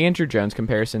 The Andrew Jones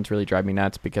comparisons really drive me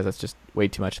nuts because that's just way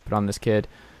too much to put on this kid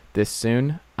this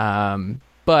soon.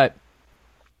 But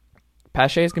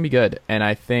Pache is going to be good, and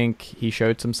I think he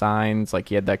showed some signs. Like,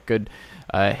 he had that good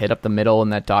hit up the middle in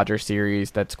that Dodger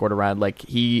series that scored a run. Like,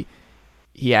 he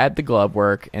had the glove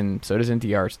work, and so does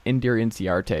Ender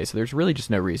Inciarte. So there's really just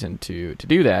no reason to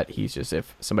do that. He's just,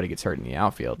 if somebody gets hurt in the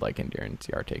outfield, like Ender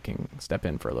Inciarte can step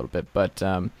in for a little bit. But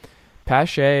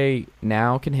Pache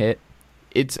now can hit.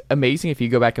 It's amazing if you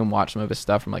go back and watch some of his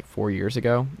stuff from like 4 years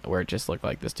ago, where it just looked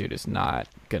like this dude is not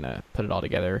going to put it all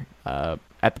together at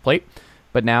the plate.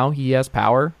 But now he has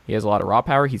power. He has a lot of raw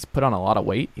power. He's put on a lot of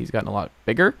weight. He's gotten a lot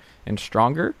bigger and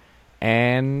stronger.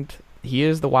 And he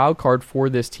is the wild card for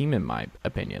this team, in my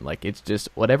opinion. Like, it's just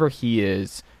whatever he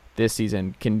is this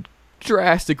season can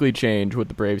drastically change what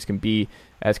the Braves can be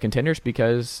as contenders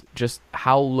because just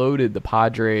how loaded the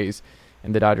Padres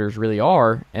and the Dodgers really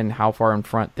are and how far in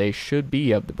front they should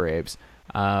be of the Braves.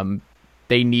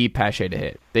 They need Pache to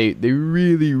hit. They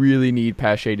really, really need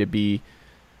Pache to be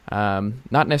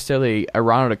not necessarily a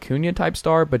Ronald Acuna type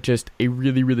star, but just a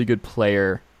really, really good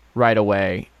player right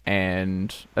away.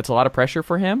 And that's a lot of pressure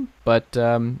for him. But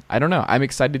I don't know. I'm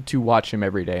excited to watch him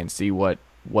every day and see what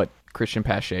Christian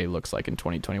Pache looks like in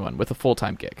 2021 with a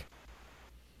full-time gig.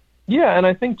 Yeah, and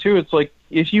I think too, it's like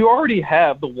if you already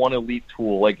have the one elite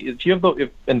tool, like if you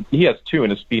have and he has two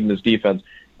in his speed and his defense,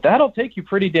 that'll take you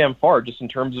pretty damn far just in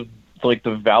terms of like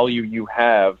the value you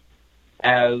have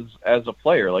as a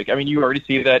player. Like, I mean, you already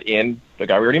see that in the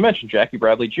guy we already mentioned, Jackie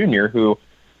Bradley Jr., who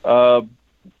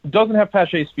doesn't have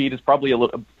Pache's speed, is probably a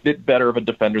bit better of a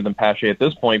defender than Pache at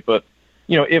this point. But,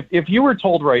 if you were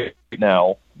told right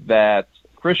now that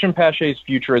Christian Pache's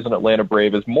future as an Atlanta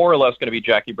Brave is more or less going to be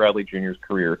Jackie Bradley Jr.'s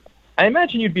career, I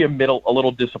imagine you'd be a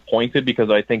little disappointed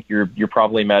because I think you're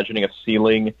probably imagining a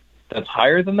ceiling that's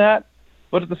higher than that.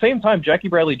 But at the same time, Jackie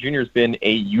Bradley Jr. has been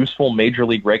a useful major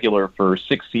league regular for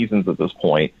 6 seasons at this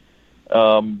point.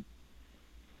 And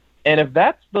if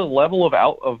that's the level of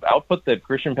output that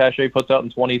Christian Pache puts out in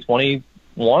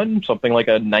 2021, something like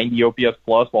a 90 OPS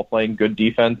plus while playing good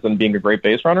defense and being a great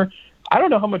base runner, I don't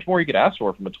know how much more you could ask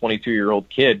for from a 22-year-old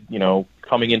kid,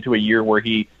 coming into a year where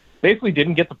he basically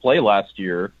didn't get to play last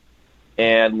year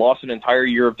and lost an entire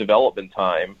year of development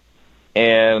time.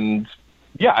 And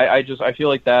yeah, I feel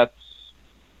like that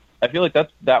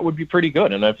would be pretty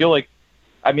good. And I feel like,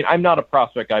 I mean, I'm not a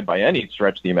prospect guy by any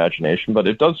stretch of the imagination, but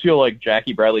it does feel like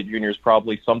Jackie Bradley Jr. is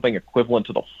probably something equivalent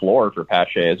to the floor for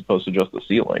Pache as opposed to just the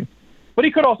ceiling. But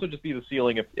he could also just be the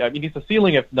ceiling he's the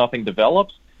ceiling if nothing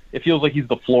develops. It feels like he's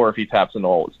the floor if he taps into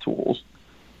all his tools.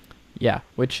 Yeah,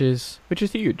 which is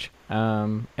huge.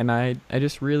 And I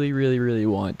just really, really, really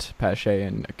want Pache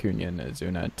and Acuna and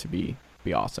Ozuna to be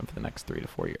awesome for the next 3 to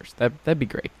 4 years. That'd be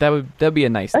great. That'd be a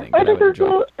nice thing. I think it's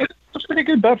a pretty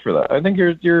good bet for that. I think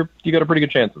you got a pretty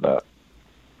good chance of that.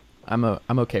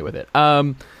 I'm okay with it.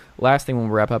 Last thing when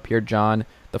we wrap up here, John,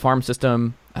 the farm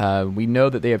system. We know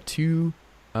that they have 2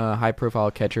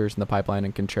 high-profile catchers in the pipeline,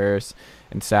 in Contreras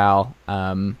and Sal.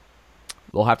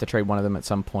 We'll have to trade one of them at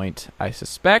some point, I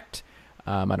suspect.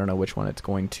 I don't know which one it's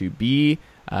going to be.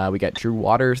 We got Drew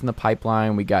Waters in the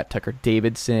pipeline. We got Tucker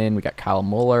Davidson. We got Kyle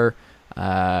Muller.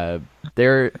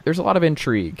 There's a lot of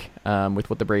intrigue with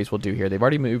what the Braves will do here. They've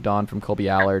already moved on from Colby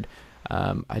Allard.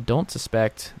 I don't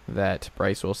suspect that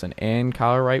Bryce Wilson and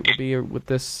Kyle Wright will be with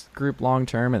this group long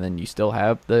term, and then you still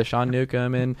have the Sean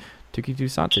Newcomb and Tuki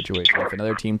Toussaint situation. If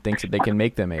another team thinks that they can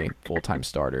make them a full-time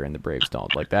starter and the Braves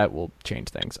don't, like, that will change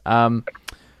things.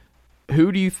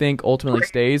 Who do you think ultimately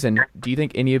stays, and do you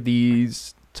think any of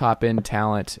these top-end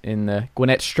talent in the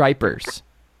Gwinnett Stripers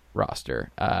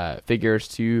roster figures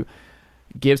to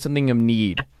give something of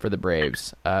need for the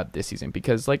Braves this season,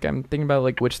 because like I'm thinking about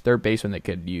like which third baseman they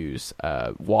could use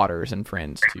Waters and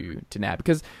friends to nab,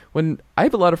 because when I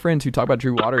have a lot of friends who talk about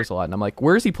Drew Waters a lot, and I'm like,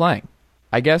 where is he playing?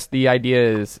 I guess the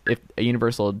idea is if a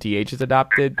universal DH is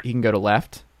adopted, he can go to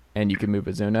left and you can move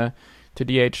Ozuna to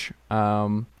DH,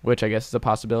 which I guess is a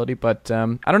possibility. But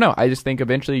I don't know. I just think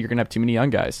eventually you're going to have too many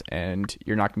young guys and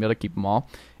you're not going to be able to keep them all.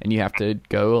 And you have to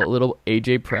go a little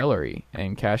AJ Preller-y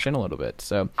and cash in a little bit.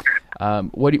 So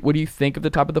what do you think of the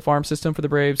top of the farm system for the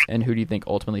Braves, and who do you think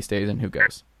ultimately stays and who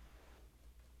goes?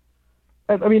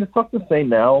 I mean, it's tough to say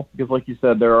now because, like you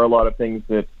said, there are a lot of things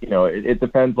that, it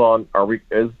depends on,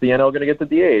 is the NL going to get the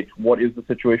DH? What is the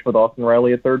situation with Austin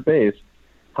Riley at third base?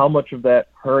 How much of that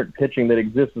current pitching that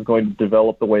exists is going to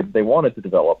develop the way that they want it to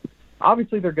develop?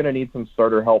 Obviously, they're going to need some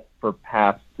starter help for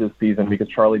past this season because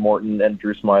Charlie Morton and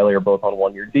Drew Smyly are both on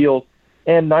one-year deals,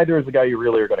 and neither is a guy you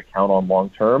really are going to count on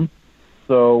long-term.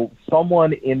 So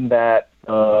someone in that,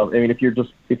 if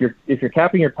you're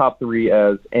capping your top three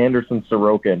as Anderson,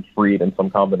 Soroka, and Fried in some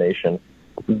combination,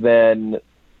 then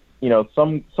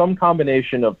some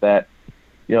combination of that,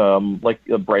 like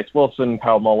Bryce Wilson,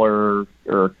 Kyle Muller,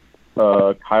 or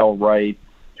Kyle Wright,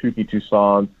 Tuki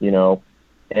Toussaint,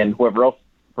 and whoever else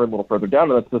for a little further down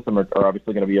in that system are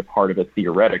obviously going to be a part of it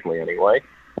theoretically anyway.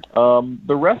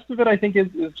 The rest of it, I think, is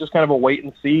just kind of a wait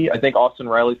and see. I think Austin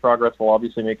Riley's progress will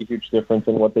obviously make a huge difference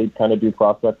in what they kind of do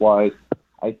prospect-wise.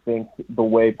 I think the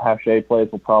way Pache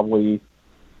plays will probably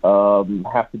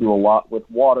have to do a lot with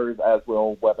Waters, as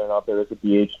will whether or not there is a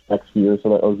DH next year, so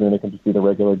that Ozuna can just be the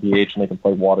regular DH and they can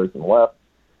play Waters in left.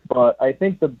 But I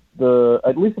think the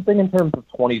at least the thing in terms of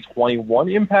 2021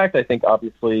 impact, I think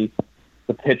obviously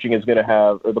the pitching is going to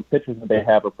have, or the pitchers that they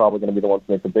have are probably going to be the ones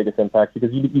to make the biggest impact,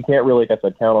 because you can't really, like I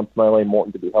said, count on Smyly and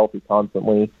Morton to be healthy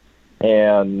constantly.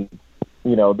 And,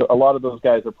 a lot of those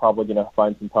guys are probably going to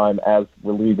find some time as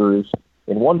relievers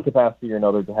in one capacity or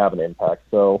another to have an impact.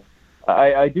 So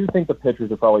I do think the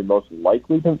pitchers are probably most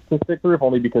likely to stick through, if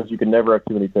only because you can never have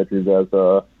too many pitchers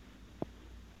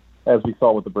as we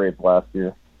saw with the Braves last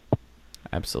year.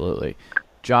 Absolutely.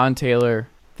 John Tayler,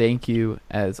 thank you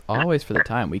as always for the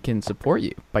time. We can support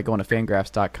you by going to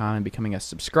fangraphs.com and becoming a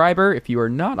subscriber. If you are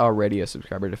not already a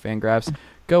subscriber to Fangraphs,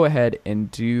 go ahead and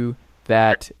do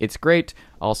that. It's great.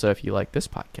 Also, if you like this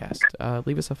podcast,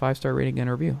 leave us a 5-star rating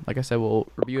and review. Like I said, we'll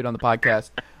review it on the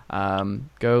podcast.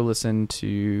 Go listen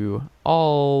to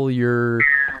all your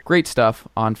great stuff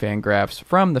on Fangraphs,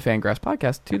 from the Fangraphs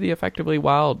podcast to the Effectively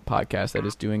Wild podcast that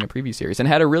is doing a preview series, and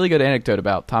had a really good anecdote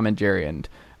about Tom and Jerry and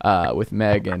with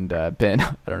Meg and Ben.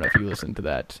 I don't know if you listened to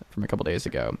that from a couple days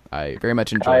ago. I very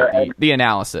much enjoyed the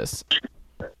analysis.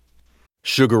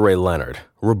 Sugar Ray Leonard,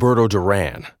 Roberto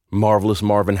Duran, Marvelous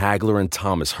Marvin Hagler, and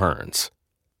Thomas Hearns.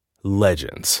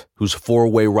 Legends, whose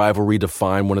four-way rivalry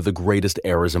defined one of the greatest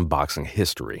eras in boxing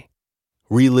history.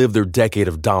 Relive their decade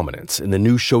of dominance in the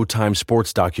new Showtime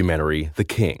sports documentary, The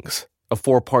Kings, a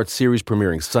 4-part series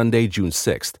premiering Sunday, June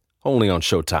 6th, only on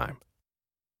Showtime.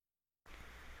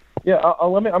 Yeah,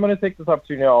 I'm going to take this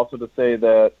opportunity now also to say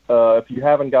that if you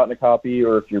haven't gotten a copy,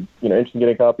 or if you're interested in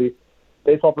getting a copy,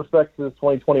 Baseball Prospectus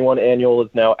 2021 Annual is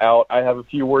now out. I have a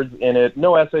few words in it.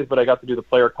 No essays, but I got to do the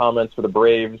player comments for the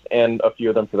Braves and a few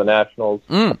of them for the Nationals.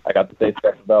 I got to say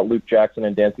stuff about Luke Jackson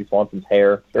and Dancy Swanson's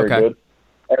hair. Very good.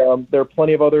 There are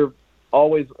plenty of other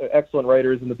always excellent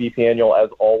writers in the BP Annual, as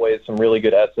always. Some really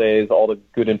good essays, all the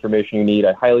good information you need.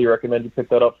 I highly recommend you pick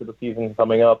that up for the season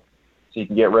coming up so you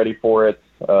can get ready for it.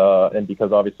 And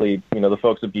because obviously, the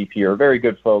folks at BP are very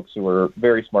good folks who are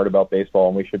very smart about baseball,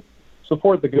 and we should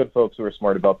support the good folks who are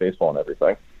smart about baseball and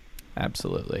everything.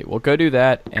 Absolutely. Well, go do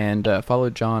that, and follow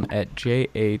John at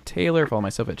J.A. Tayler. Follow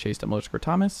myself at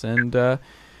Chase_Thomas, and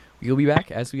we'll be back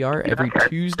as we are every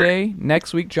Tuesday.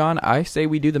 Next week, John, I say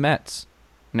we do the Mets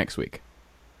next week.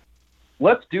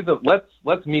 Let's meet the Mets.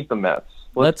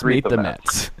 Let's meet the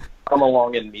Mets. Come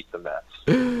along and meet the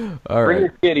Mets. All bring right. your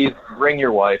kiddies, bring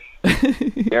your wife.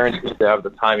 Guaranteed to have the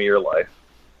time of your life.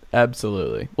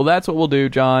 Absolutely. Well, that's what we'll do,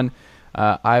 John.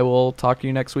 I will talk to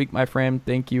you next week, my friend.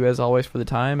 Thank you, as always, for the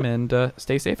time, and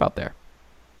stay safe out there.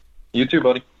 You too,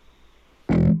 buddy.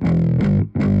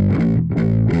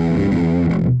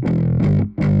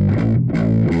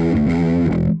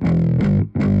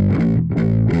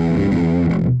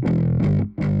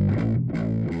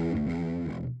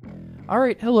 All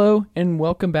right, hello, and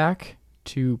welcome back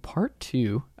to part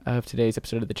 2 of today's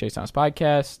episode of the Chase Thomas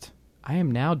Podcast. I am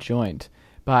now joined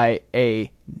by a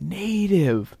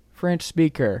native French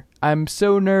speaker. I'm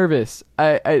so nervous.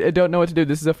 I don't know what to do.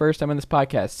 This is the first time on this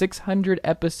podcast. 600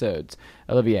 episodes,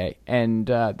 Olivier. And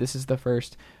this is the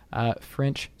first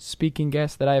French-speaking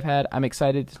guest that I've had. I'm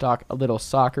excited to talk a little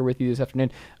soccer with you this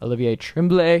afternoon. Olivier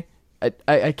Tremblay.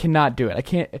 I cannot do it.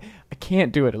 I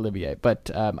can't do it, Olivier. But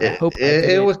I hope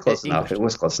it was close enough. It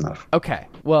was close enough. Okay.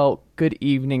 Well, good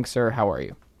evening, sir. How are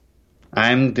you?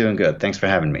 I'm doing good. Thanks for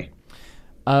having me.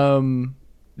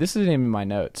 This isn't in my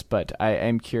notes, but I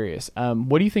am curious.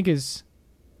 What do you think is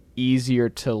easier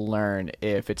to learn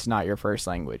if it's not your first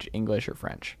language, English or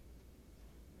French?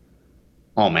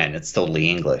 Oh man, it's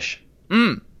totally English.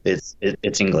 It's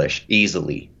English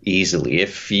easily.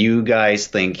 If you guys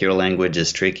think your language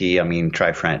is tricky, I mean,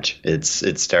 try French.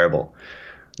 It's terrible.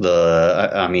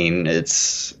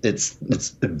 It's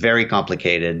very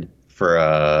complicated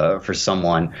for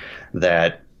someone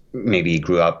that maybe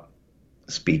grew up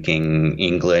speaking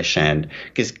English, and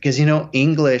because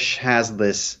English has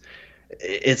this.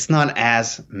 It's not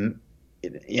as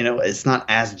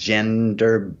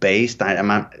gender based.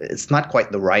 It's not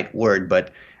quite the right word,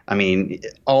 but I mean,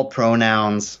 all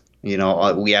pronouns,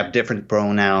 we have different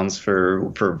pronouns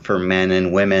for men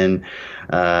and women,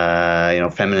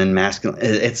 feminine, masculine.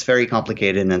 It's very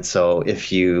complicated. And so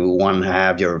if you want to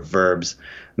have your verbs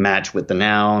match with the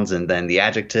nouns and then the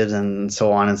adjectives and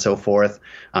so on and so forth,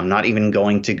 I'm not even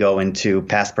going to go into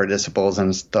past participles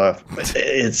and stuff.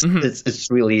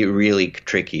 It's really, really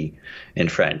tricky in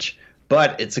French.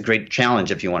 But it's a great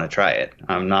challenge if you want to try it.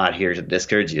 I'm not here to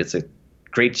discourage you. It's a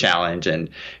great challenge, and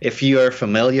if you're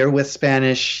familiar with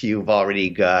Spanish, you've already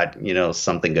got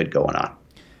something good going on.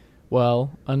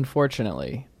 Well,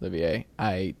 unfortunately, Olivier,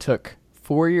 I took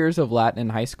 4 years of Latin in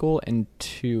high school and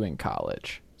 2 in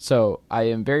college, so I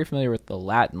am very familiar with the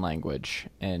Latin language.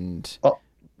 And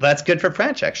that's good for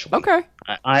French, actually. Okay.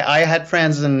 I had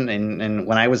friends in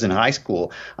when I was in high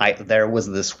school. There was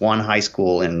this one high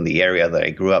school in the area that I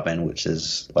grew up in, which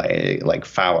is like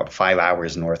 5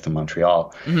 hours north of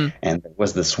Montreal. Mm-hmm. And there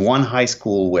was this one high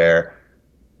school where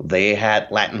they had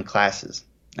Latin classes.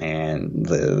 And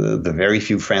the very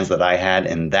few friends that I had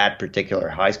in that particular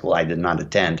high school, I did not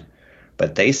attend.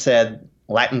 But they said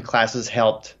Latin classes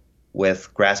helped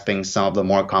with grasping some of the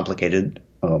more complicated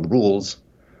rules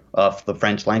of the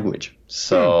French language.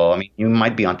 So, I mean, you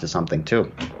might be onto something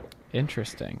too.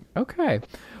 Interesting. Okay.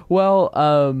 Well,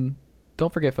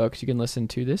 don't forget, folks, you can listen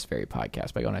to this very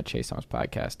podcast by going to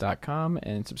chasethomaspodcast.com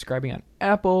and subscribing on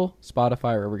Apple,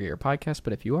 Spotify, or wherever you get your podcast.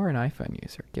 But if you are an iPhone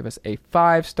user, give us a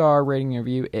 5-star rating and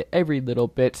review. Every little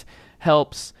bit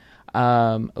helps.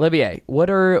 Olivier, what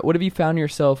have you found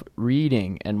yourself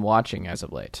reading and watching as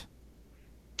of late?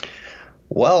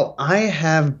 Well, I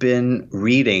have been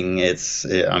reading. It's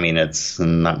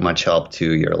not much help to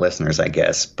your listeners, I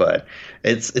guess, but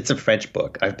it's a French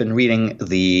book. I've been reading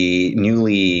the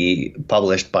newly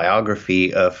published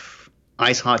biography of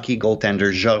ice hockey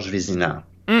goaltender Georges Vezina,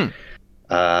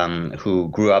 who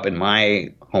grew up in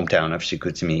my hometown of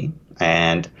Chicoutimi.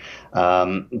 And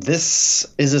this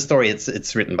is a story.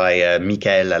 It's written by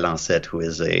Michael Lalancette, who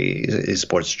is a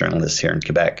sports journalist here in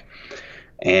Quebec.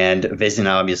 And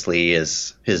Vezina, obviously,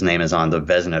 his name is on the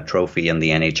Vezina Trophy in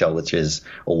the NHL, which is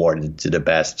awarded to the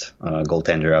best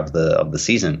goaltender of the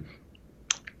season.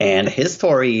 And his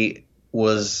story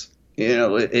was,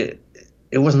 it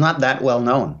was not that well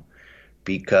known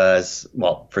because,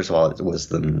 well, first of all, it was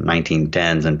the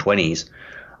 1910s and 20s.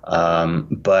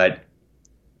 But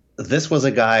this was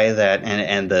a guy that,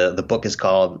 and the book is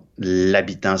called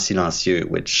L'Habitant Silencieux,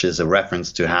 which is a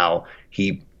reference to how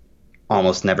he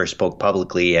almost never spoke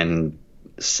publicly and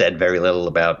said very little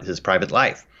about his private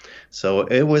life. So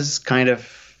it was kind of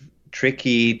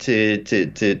tricky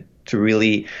to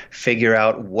really figure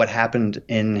out what happened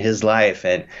in his life.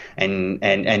 And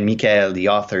Michael, the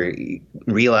author,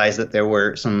 realized that there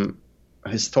were some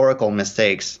historical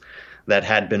mistakes that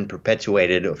had been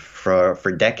perpetuated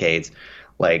for decades,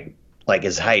 like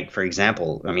his height, for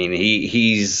example. I mean,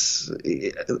 he's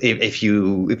if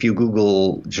you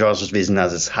Google Georges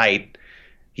Vezina's height,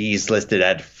 he's listed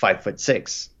at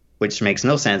 5'6", which makes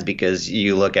no sense because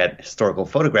you look at historical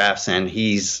photographs and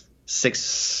he's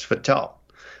 6 foot tall.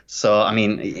 So, I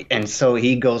mean, and so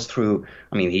he goes through,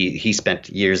 I mean, he spent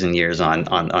years and years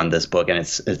on this book, and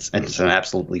it's an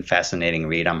absolutely fascinating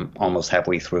read. I'm almost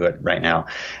halfway through it right now.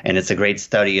 And it's a great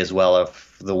study as well of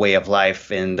the way of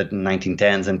life in the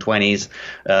 1910s and 20s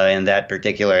in that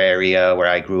particular area where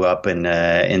I grew up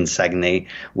in Saguenay,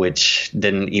 which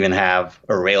didn't even have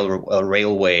a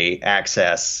railway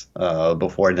access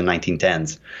before the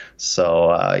 1910s.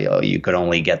 So you could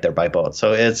only get there by boat.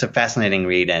 So it's a fascinating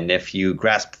read, and if you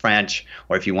grasp French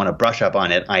or if you want to brush up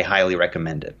on it, I highly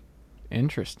recommend it.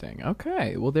 Interesting.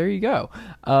 Okay. Well, there you go.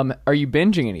 Are you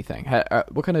binging anything?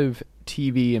 What kind of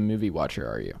TV and movie watcher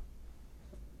are you?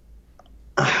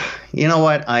 You know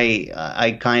what?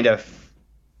 I kind of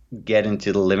get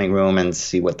into the living room and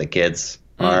see what the kids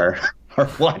are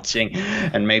watching,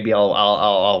 and maybe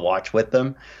I'll watch with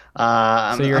them.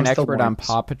 So you're I'm an still expert more- on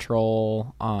Paw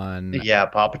Patrol, on Yeah,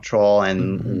 Paw Patrol,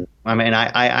 and I mean,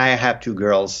 I have two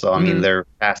girls, so I mean, they're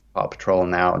past Paw Patrol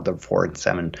now. They're 4 and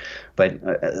 7, but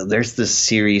there's this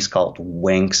series called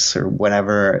Winx or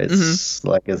whatever. It's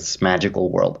like this magical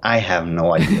world. I have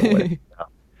no idea what it's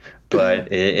about, but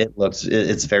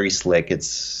it's very slick.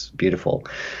 It's beautiful.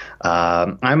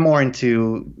 I'm more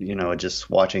into just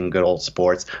watching good old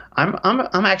sports.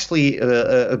 I'm actually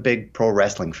a big pro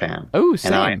wrestling fan. Oh,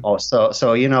 same. And I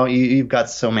also you've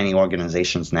got so many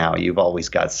organizations now. You've always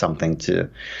got something to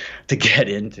get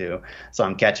into. So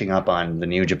I'm catching up on the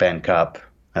New Japan Cup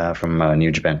from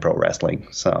New Japan Pro Wrestling.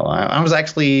 So I was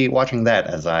actually watching that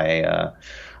as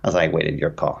I waited your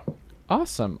call.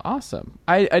 Awesome.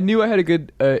 I knew I had a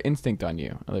good instinct on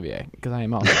you, Olivier, because I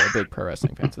am also a big pro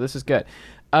wrestling fan. So this is good.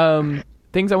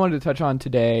 Things I wanted to touch on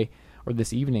today, or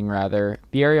this evening rather: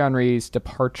 Thierry Henry's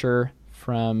departure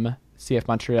from CF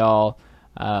Montreal,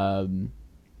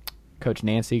 Coach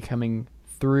Nancy coming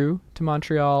through to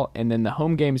Montreal, and then the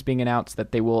home games being announced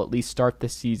that they will at least start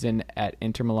this season at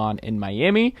Inter Milan in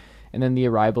Miami, and then the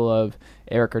arrival of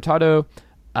Eric Hurtado.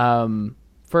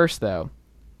 First, though,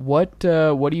 what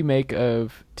do you make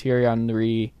of Thierry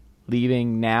Henry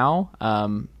leaving now?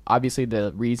 Obviously,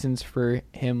 the reasons for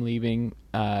him leaving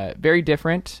very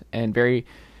different and very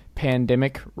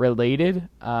pandemic related.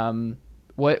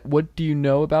 What do you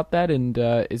know about that? And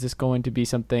is this going to be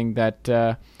something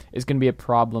that is going to be a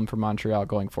problem for Montreal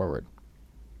going forward?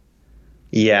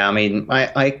 Yeah, I mean,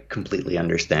 I completely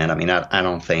understand. I mean, I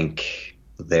don't think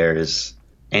there's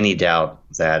any doubt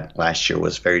that last year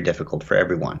was very difficult for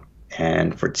everyone.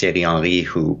 And for Thierry Henry,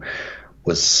 who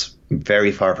was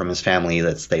very far from his family,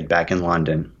 that stayed back in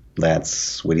London.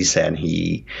 That's what he said.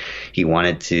 He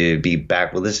wanted to be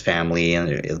back with his family,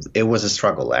 and it was a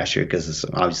struggle last year because it's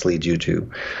obviously due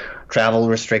to travel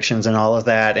restrictions and all of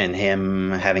that, and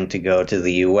him having to go to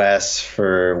the U.S.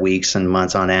 for weeks and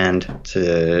months on end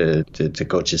to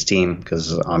coach his team.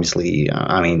 Because obviously,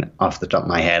 I mean, off the top of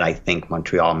my head, I think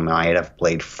Montreal might have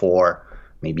played 4,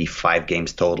 maybe 5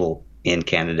 games total in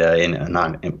Canada,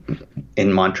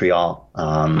 in Montreal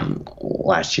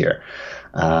last year.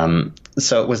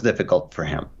 So it was difficult for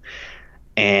him.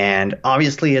 And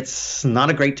obviously it's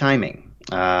not a great timing.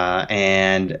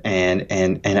 And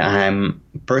I'm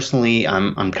personally,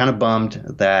 I'm kind of bummed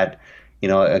that,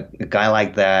 a guy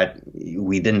like that,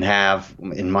 we didn't have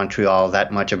in Montreal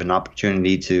that much of an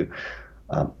opportunity to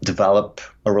develop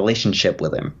a relationship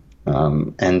with him.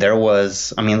 And there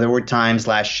were times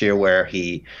last year where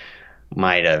he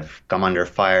might have come under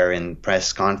fire in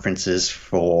press conferences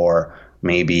for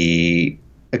maybe,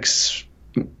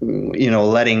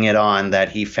 letting it on that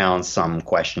he found some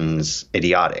questions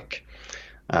idiotic.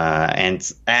 And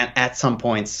at some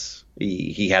points,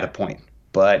 he had a point.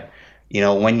 But,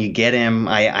 when you get him,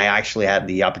 I actually had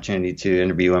the opportunity to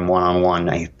interview him one-on-one.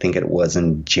 I think it was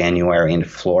in January in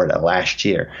Florida last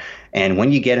year. And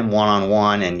when you get him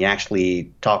one-on-one and you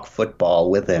actually talk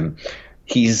football with him,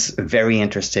 he's very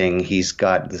interesting. He's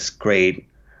got this great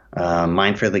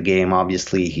mind for the game.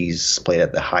 Obviously, he's played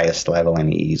at the highest level,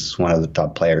 and he's one of the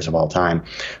top players of all time.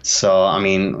 So, I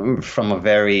mean, from a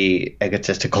very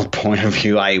egotistical point of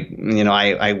view,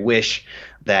 I wish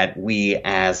that we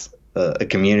as a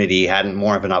community had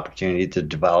more of an opportunity to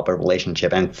develop a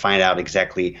relationship and find out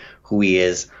exactly who he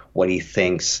is, what he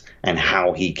thinks, and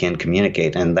how he can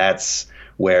communicate. And that's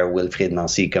where Wilfried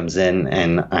Nancy comes in,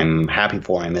 and I'm happy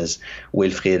for him. Is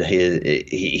Wilfried,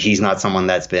 he's not someone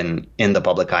that's been in the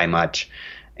public eye much,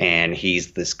 and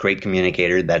he's this great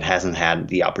communicator that hasn't had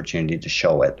the opportunity to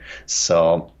show it.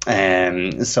 So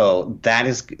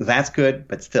that's good,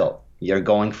 but still, you're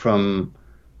going from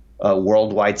a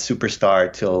worldwide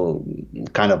superstar to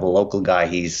kind of a local guy.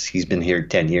 He's been here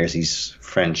 10 years. He's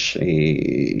French.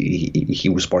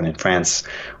 He was born in France,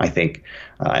 I think.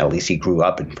 At least he grew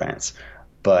up in France.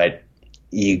 But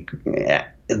in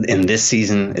this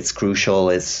season, it's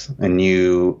crucial. It's a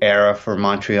new era for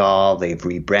Montreal. They've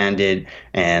rebranded,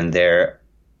 and their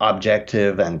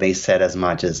objective, and they said as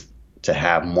much, as to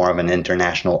have more of an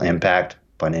international impact,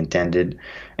 pun intended.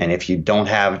 And if you don't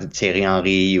have Thierry Henry,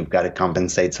 you've got to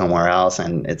compensate somewhere else.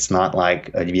 And it's not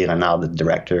like Olivier Renard, the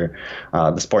director,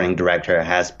 the sporting director,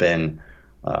 has been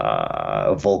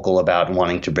vocal about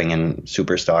wanting to bring in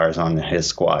superstars on his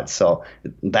squad. So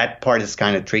that part is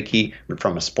kind of tricky, but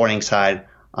from a sporting side,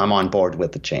 I'm on board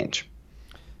with the change.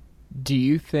 Do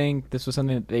you think this was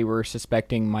something that they were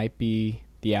suspecting might be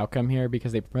the outcome here?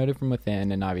 Because they promoted from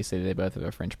within, and obviously they both have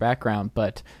a French background,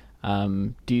 but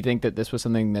do you think that this was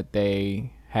something that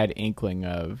they had inkling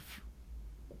of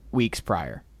weeks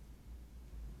prior?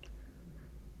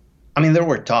 I mean, there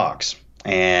were talks,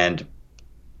 and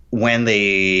when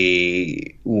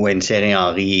Thierry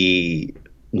Henry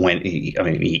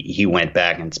he went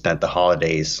back and spent the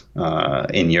holidays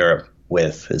in Europe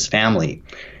with his family,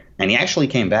 and he actually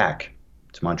came back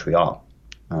to Montreal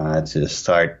to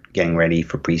start getting ready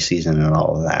for preseason and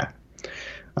all of that.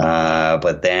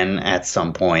 But then at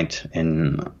some point,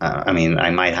 I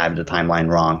might have the timeline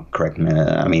wrong. Correct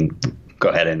me. Go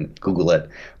ahead and Google it.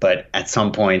 But at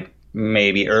some point,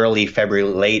 maybe early February,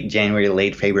 late January,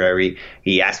 late February,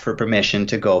 he asked for permission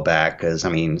to go back because,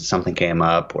 something came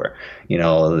up, or,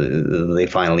 they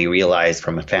finally realized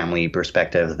from a family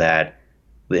perspective that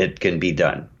it can be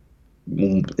done.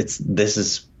 This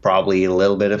is probably a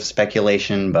little bit of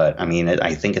speculation, but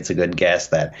I think it's a good guess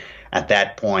that at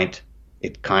that point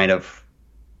it kind of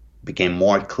became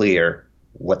more clear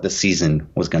what the season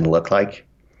was going to look like,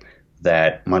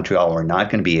 that Montreal were not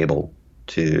going to be able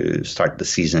to start the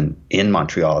season in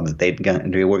Montreal, that they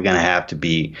were going to have to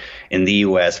be in the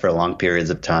U.S. for long periods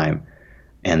of time,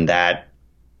 and that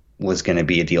was going to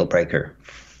be a deal breaker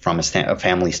from a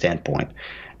family standpoint.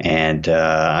 And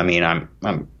I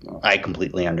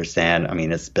completely understand.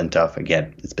 It's been tough.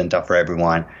 Again, it's been tough for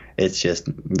everyone. It's just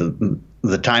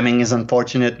the timing is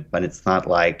unfortunate, but it's not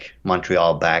like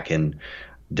Montreal back in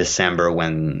December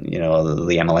when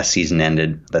the MLS season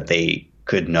ended that they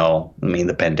could know.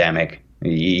 The pandemic.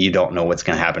 You don't know what's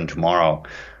going to happen tomorrow,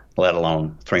 let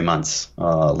alone 3 months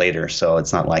later. So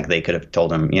it's not like they could have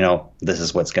told him, this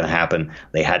is what's going to happen.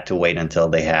 They had to wait until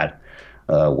they had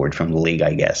word from the league,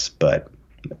 I guess. But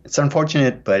it's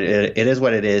unfortunate, but it is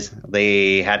what it is.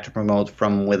 They had to promote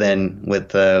from within with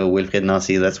Wilfried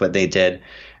Nancy. That's what they did,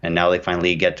 and now they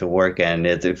finally get to work. And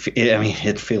it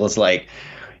feels like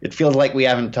we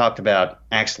haven't talked about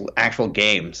actual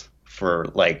games for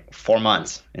like 4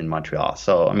 months in Montreal.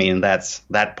 So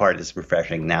that part is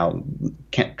refreshing. Now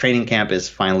training camp is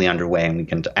finally underway, and we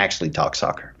can actually talk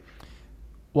soccer.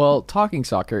 Well, talking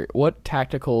soccer, what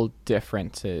tactical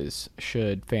differences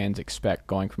should fans expect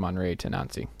going from Henry to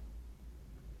Nancy?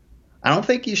 I don't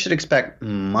think you should expect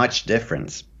much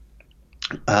difference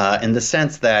in the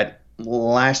sense that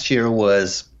last year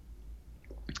was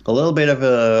a little bit of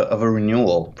a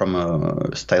renewal from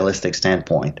a stylistic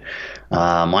standpoint.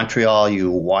 Montreal,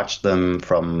 you watched them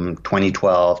from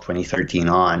 2012, 2013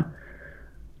 on.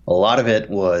 A lot of it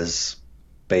was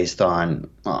based on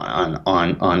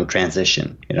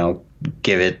transition.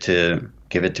 Give it to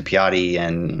Piatti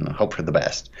and hope for the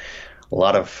best. A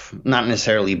lot of not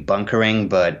necessarily bunkering,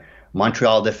 but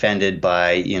Montreal defended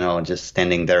by just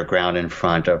standing their ground in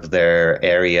front of their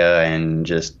area and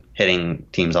just hitting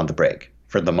teams on the break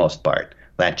for the most part.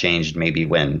 That changed maybe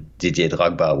when Didier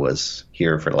Drogba was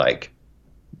here for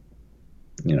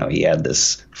he had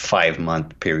this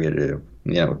 5-month period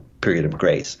of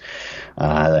grace.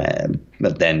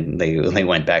 But then they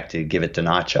went back to give it to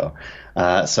Nacho.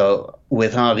 So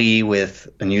with Henry, with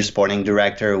a new sporting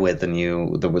director,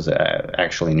 there was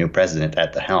actually a new president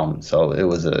at the helm. So it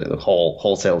was a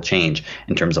wholesale change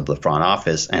in terms of the front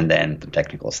office and then the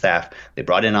technical staff. They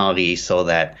brought in Henry so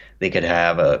that they could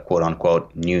have a quote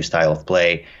unquote new style of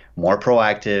play, more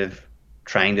proactive,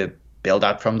 trying to build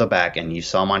out from the back. And you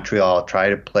saw Montreal try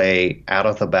to play out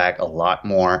of the back a lot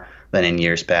more than in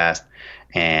years past.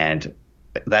 And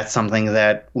that's something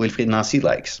that Wilfried Nancy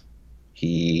likes.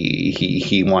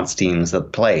 He wants teams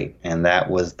that play, and that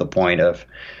was the point of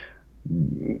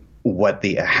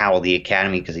how the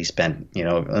academy, because he spent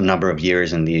a number of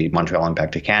years in the Montreal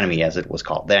Impact Academy, as it was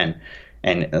called then,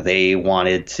 and they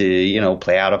wanted to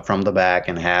play out from the back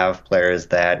and have players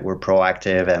that were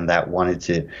proactive and that wanted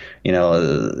to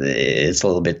it's a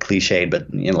little bit cliched,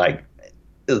 but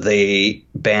they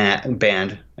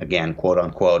banned again, quote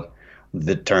unquote,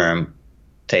 the term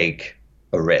take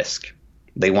a risk.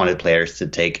 They wanted players to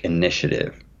take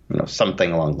initiative,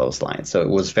 something along those lines. So it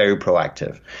was very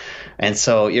proactive. And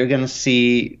so you're going to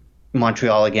see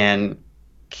Montreal again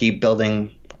keep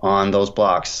building on those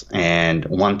blocks. And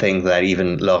one thing that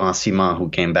even Laurent Simon, who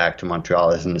came back to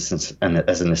Montreal as an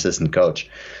assistant coach,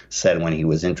 said when he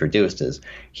was introduced is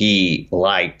he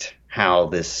liked how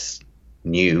this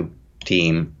new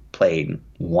team played,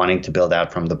 wanting to build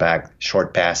out from the back,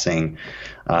 short passing.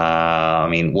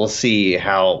 We'll see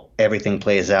how everything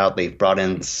plays out. They've brought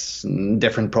in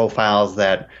different profiles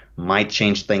that might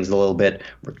change things a little bit.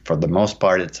 But for the most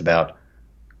part, it's about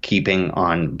keeping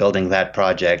on building that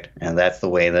project, and that's the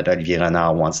way that Olivier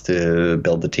Renard wants to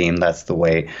build the team. That's the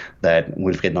way that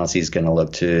Wilfried Nancy is going to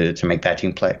look to make that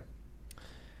team play.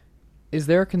 Is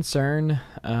there a concern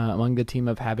among the team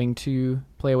of having to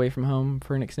play away from home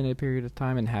for an extended period of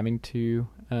time and having to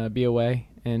be away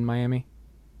in Miami?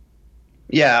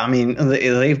 Yeah, I mean,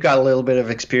 they've got a little bit of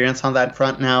experience on that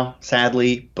front now,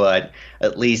 sadly, but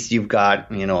at least you've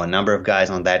got, a number of guys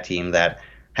on that team that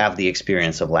have the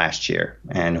experience of last year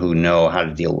and who know how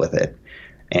to deal with it.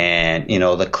 And,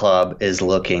 the club is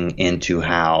looking into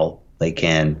how they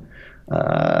can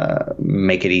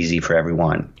make it easy for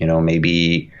everyone.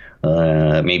 Maybe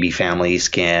families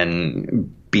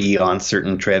can be on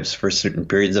certain trips for certain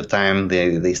periods of time.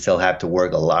 They still have to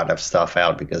work a lot of stuff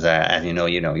out because, as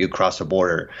you cross a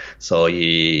border, so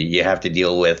you have to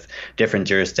deal with different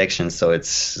jurisdictions. So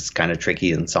it's kind of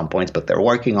tricky in some points, but they're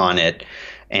working on it.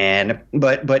 And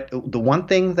but the one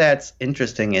thing that's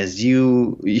interesting is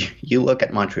you look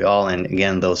at Montreal, and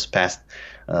again those past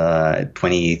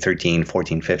 2013,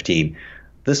 14, 15,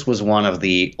 this was one of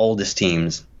the oldest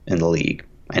teams in the league.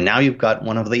 And now you've got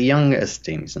one of the youngest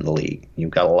teams in the league.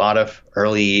 You've got a lot of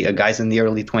early guys in the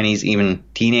early 20s, even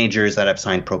teenagers that have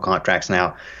signed pro contracts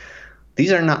now.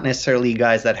 These are not necessarily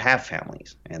guys that have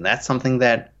families. And that's something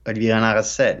that Olivier Renard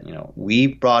has said. We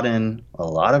brought in a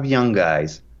lot of young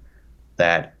guys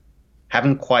that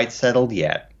haven't quite settled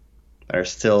yet, that are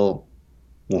still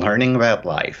learning about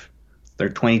life. They're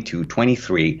 22,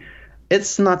 23.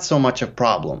 It's not so much a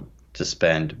problem to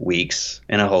spend weeks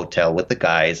in a hotel with the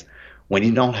guys when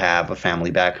you don't have a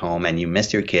family back home and you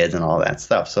miss your kids and all that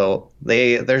stuff. So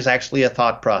there's actually a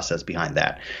thought process behind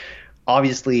that.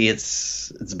 Obviously, it's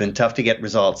been tough to get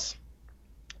results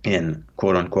in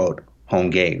quote unquote home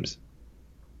games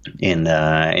in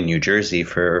New Jersey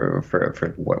for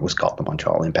what was called the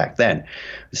Montreal Impact then.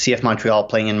 CF Montreal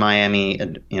playing in Miami,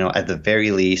 and at the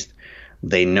very least,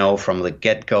 they know from the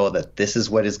get-go that this is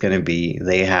what it's going to be.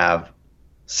 They have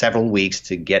several weeks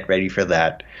to get ready for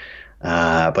that.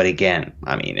 But again,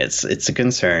 I mean, it's a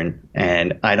concern,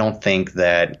 and I don't think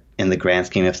that in the grand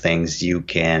scheme of things you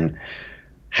can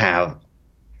have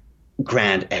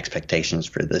grand expectations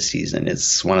for this season.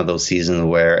 It's one of those seasons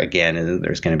where, again,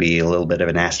 there's going to be a little bit of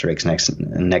an asterisk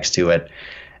next to it,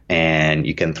 and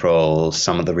you can throw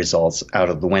some of the results out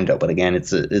of the window. But again,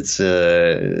 it's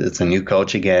a new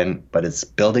coach again, but it's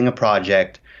building a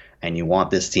project. And you want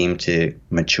this team to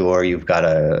mature. You've got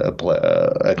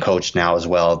a coach now as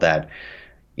well that,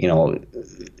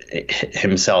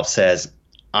 himself says,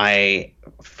 I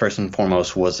first and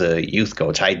foremost was a youth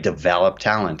coach. I developed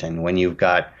talent. And when you've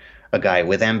got a guy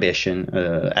with ambition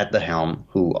at the helm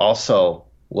who also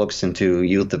looks into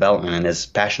youth development and is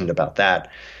passionate about that,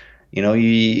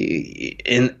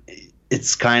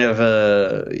 it's kind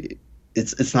of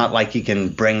it's not like you can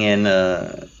bring in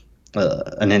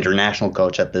an international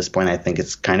coach at this point. I think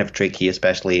it's kind of tricky,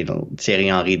 especially Thierry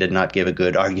Henry did not give a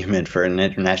good argument for an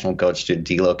international coach to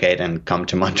delocate and come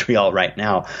to Montreal right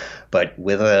now. But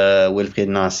with Wilfried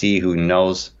Nancy, who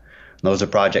knows the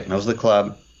project, knows the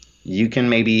club, you can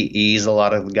maybe ease a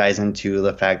lot of the guys into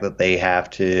the fact that they have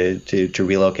to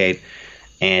relocate,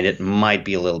 and it might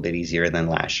be a little bit easier than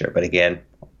last year. But again,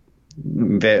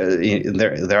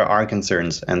 there are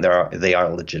concerns, and they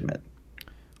are legitimate.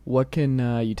 What can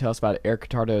you tell us about Eric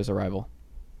Cartado's arrival?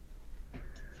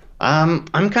 I'm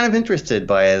kind of interested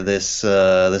by this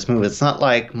move. It's not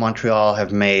like Montreal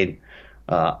have made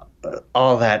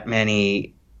all that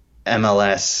many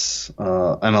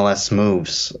MLS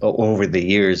moves over the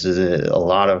years. There's a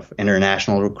lot of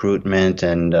international recruitment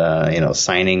and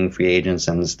signing free agents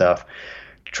and stuff.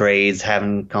 Trades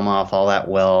haven't come off all that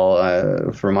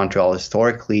well for Montreal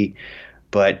historically.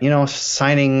 But,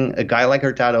 signing a guy like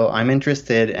Hurtado, I'm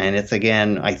interested, and it's,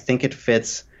 again, I think it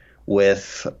fits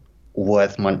with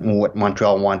what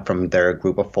Montreal want from their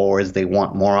group of forwards. They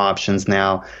want more options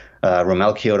now.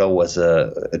 Romel Kyoto was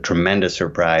a tremendous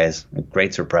surprise, a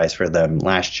great surprise for them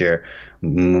last year,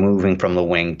 moving from the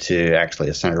wing to actually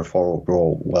a center forward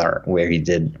role where he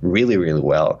did really, really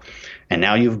well. And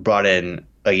now you've brought in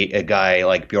a guy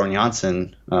like Bjorn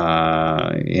Janssen,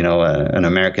 an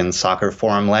American soccer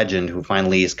forum legend who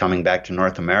finally is coming back to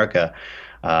North America.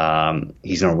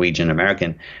 He's Norwegian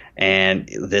American, and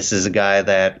this is a guy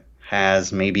that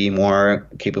has maybe more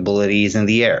capabilities in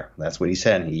the air. That's what he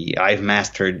said. I've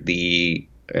mastered the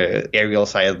aerial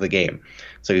side of the game.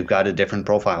 So you've got a different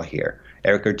profile here.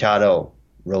 Eric Hurtado,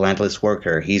 relentless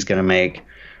worker. He's going to make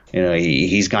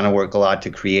he's going to work a lot to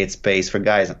create space for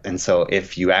guys. And so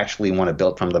if you actually want to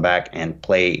build from the back and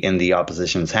play in the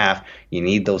opposition's half, you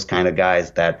need those kind of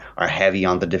guys that are heavy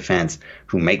on the defense,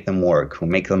 who make them work, who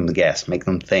make them guess, make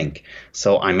them think.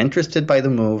 So I'm interested by the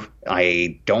move.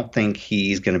 I don't think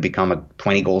he's going to become a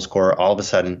 20-goal scorer all of a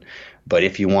sudden. But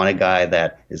if you want a guy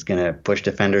that is going to push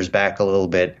defenders back a little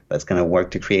bit, that's going to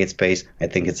work to create space, I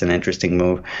think it's an interesting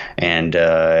move. And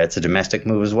it's a domestic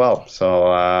move as well.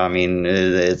 So,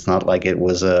 it's not like it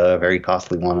was a very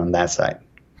costly one on that side.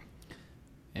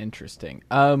 Interesting.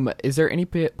 Is there any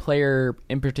player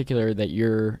in particular that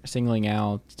you're singling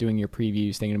out, doing your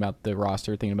previews, thinking about the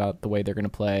roster, thinking about the way they're going to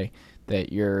play,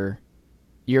 that you're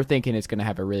thinking is going to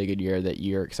have a really good year that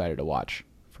you're excited to watch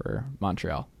for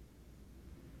Montreal?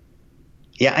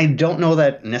 Yeah, I don't know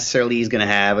that necessarily he's going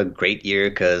to have a great year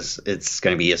because it's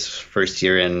going to be his first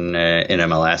year in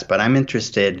MLS. But I'm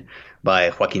interested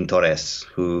by Joaquin Torres,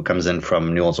 who comes in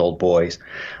from Newell's Old Boys.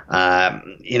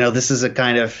 This is the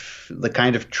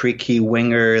kind of tricky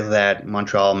winger that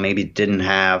Montreal maybe didn't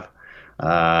have.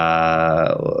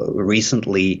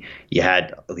 Recently, you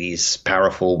had these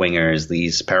powerful wingers,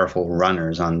 these powerful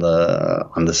runners on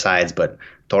the sides, but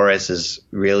Torres is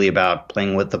really about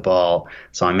playing with the ball.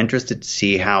 So I'm interested to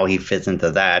see how he fits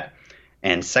into that.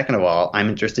 And second of all, I'm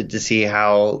interested to see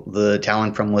how the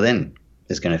talent from within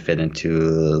is going to fit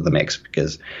into the mix,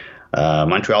 because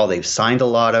Montreal, they've signed a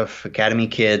lot of academy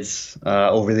kids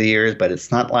over the years, but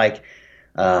it's not like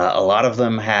a lot of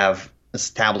them have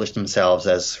established themselves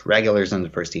as regulars in the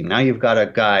first team. Now you've got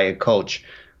a coach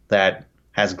that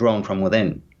has grown from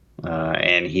within,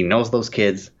 and he knows those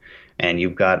kids. And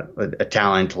you've got a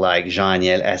talent like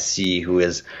Jean-Niel Assis, who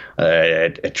is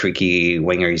a tricky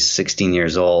winger. He's 16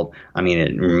 years old. I mean,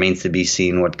 it remains to be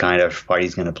seen what kind of part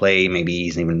he's going to play. Maybe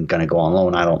he's even going to go on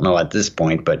loan. I don't know at this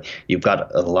point. But you've got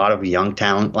a lot of young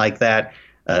talent like that.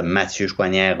 Mathieu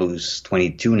Joignière, who's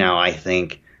 22 now, I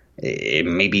think it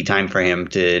may be time for him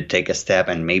to take a step,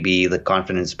 and maybe the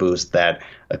confidence boost that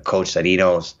a coach that he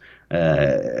knows,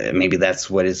 maybe that's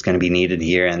what is going to be needed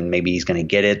here, and maybe he's going to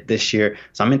get it this year.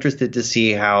 So I'm interested to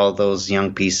see how those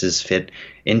young pieces fit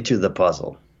into the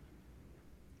puzzle.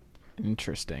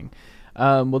 Interesting.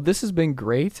 Well, this has been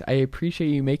great. I appreciate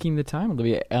you making the time,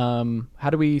 Olivier. How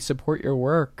do we support your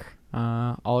work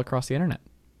all across the internet?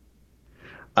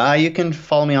 You can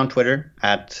follow me on Twitter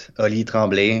at Oli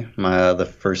Tremblay,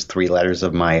 the first three letters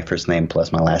of my first name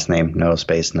plus my last name, no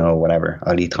space, no whatever,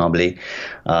 Oli Tremblay,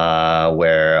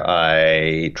 where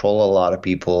I troll a lot of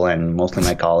people and mostly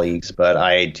my colleagues, but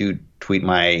I do tweet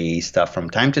my stuff from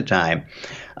time to time.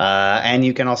 And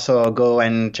you can also go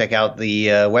and check out the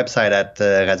website at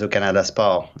Radio-Canada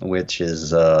Sport, which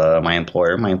is my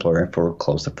employer for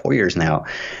close to 4 years now.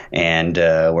 And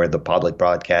we're the public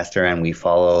broadcaster, and we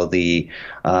follow the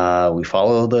I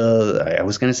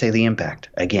was going to say the Impact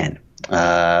again.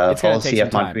 Follow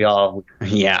CF Montreal.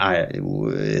 Yeah,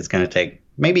 it's going to take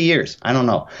maybe years. I don't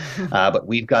know. But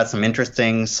we've got some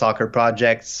interesting soccer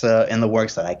projects in the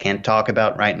works that I can't talk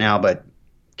about right now, but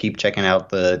keep checking out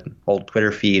the old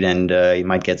Twitter feed, and you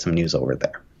might get some news over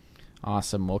there.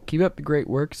 Awesome. Well, keep up the great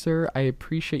work, sir. I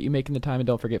appreciate you making the time. And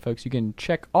don't forget, folks, you can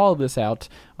check all of this out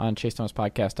on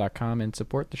ChaseThomasPodcast.com and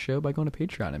support the show by going to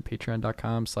Patreon at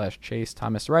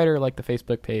patreon.com/ChaseThomasWriter, like the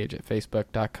Facebook page at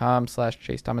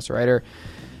Facebook.com/ChaseThomasWriter,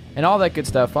 and all that good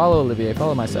stuff. Follow Olivier,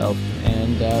 follow myself,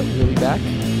 and we'll be back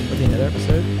with another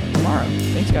episode tomorrow.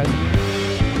 Thanks, guys.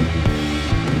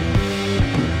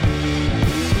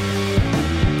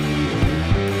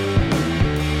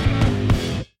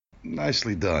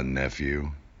 Nicely done,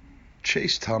 nephew.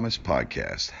 Chase Thomas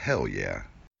Podcast. Hell yeah.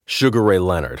 Sugar Ray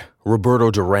Leonard,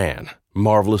 Roberto Duran,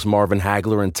 Marvelous Marvin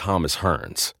Hagler, and Thomas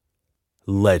Hearns.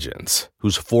 Legends,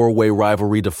 whose four-way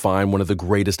rivalry defined one of the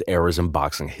greatest eras in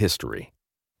boxing history.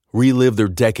 Relive their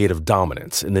decade of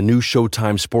dominance in the new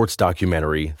Showtime sports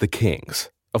documentary, The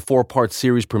Kings, a 4-part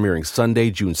series premiering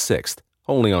Sunday, June 6th,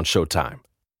 only on Showtime.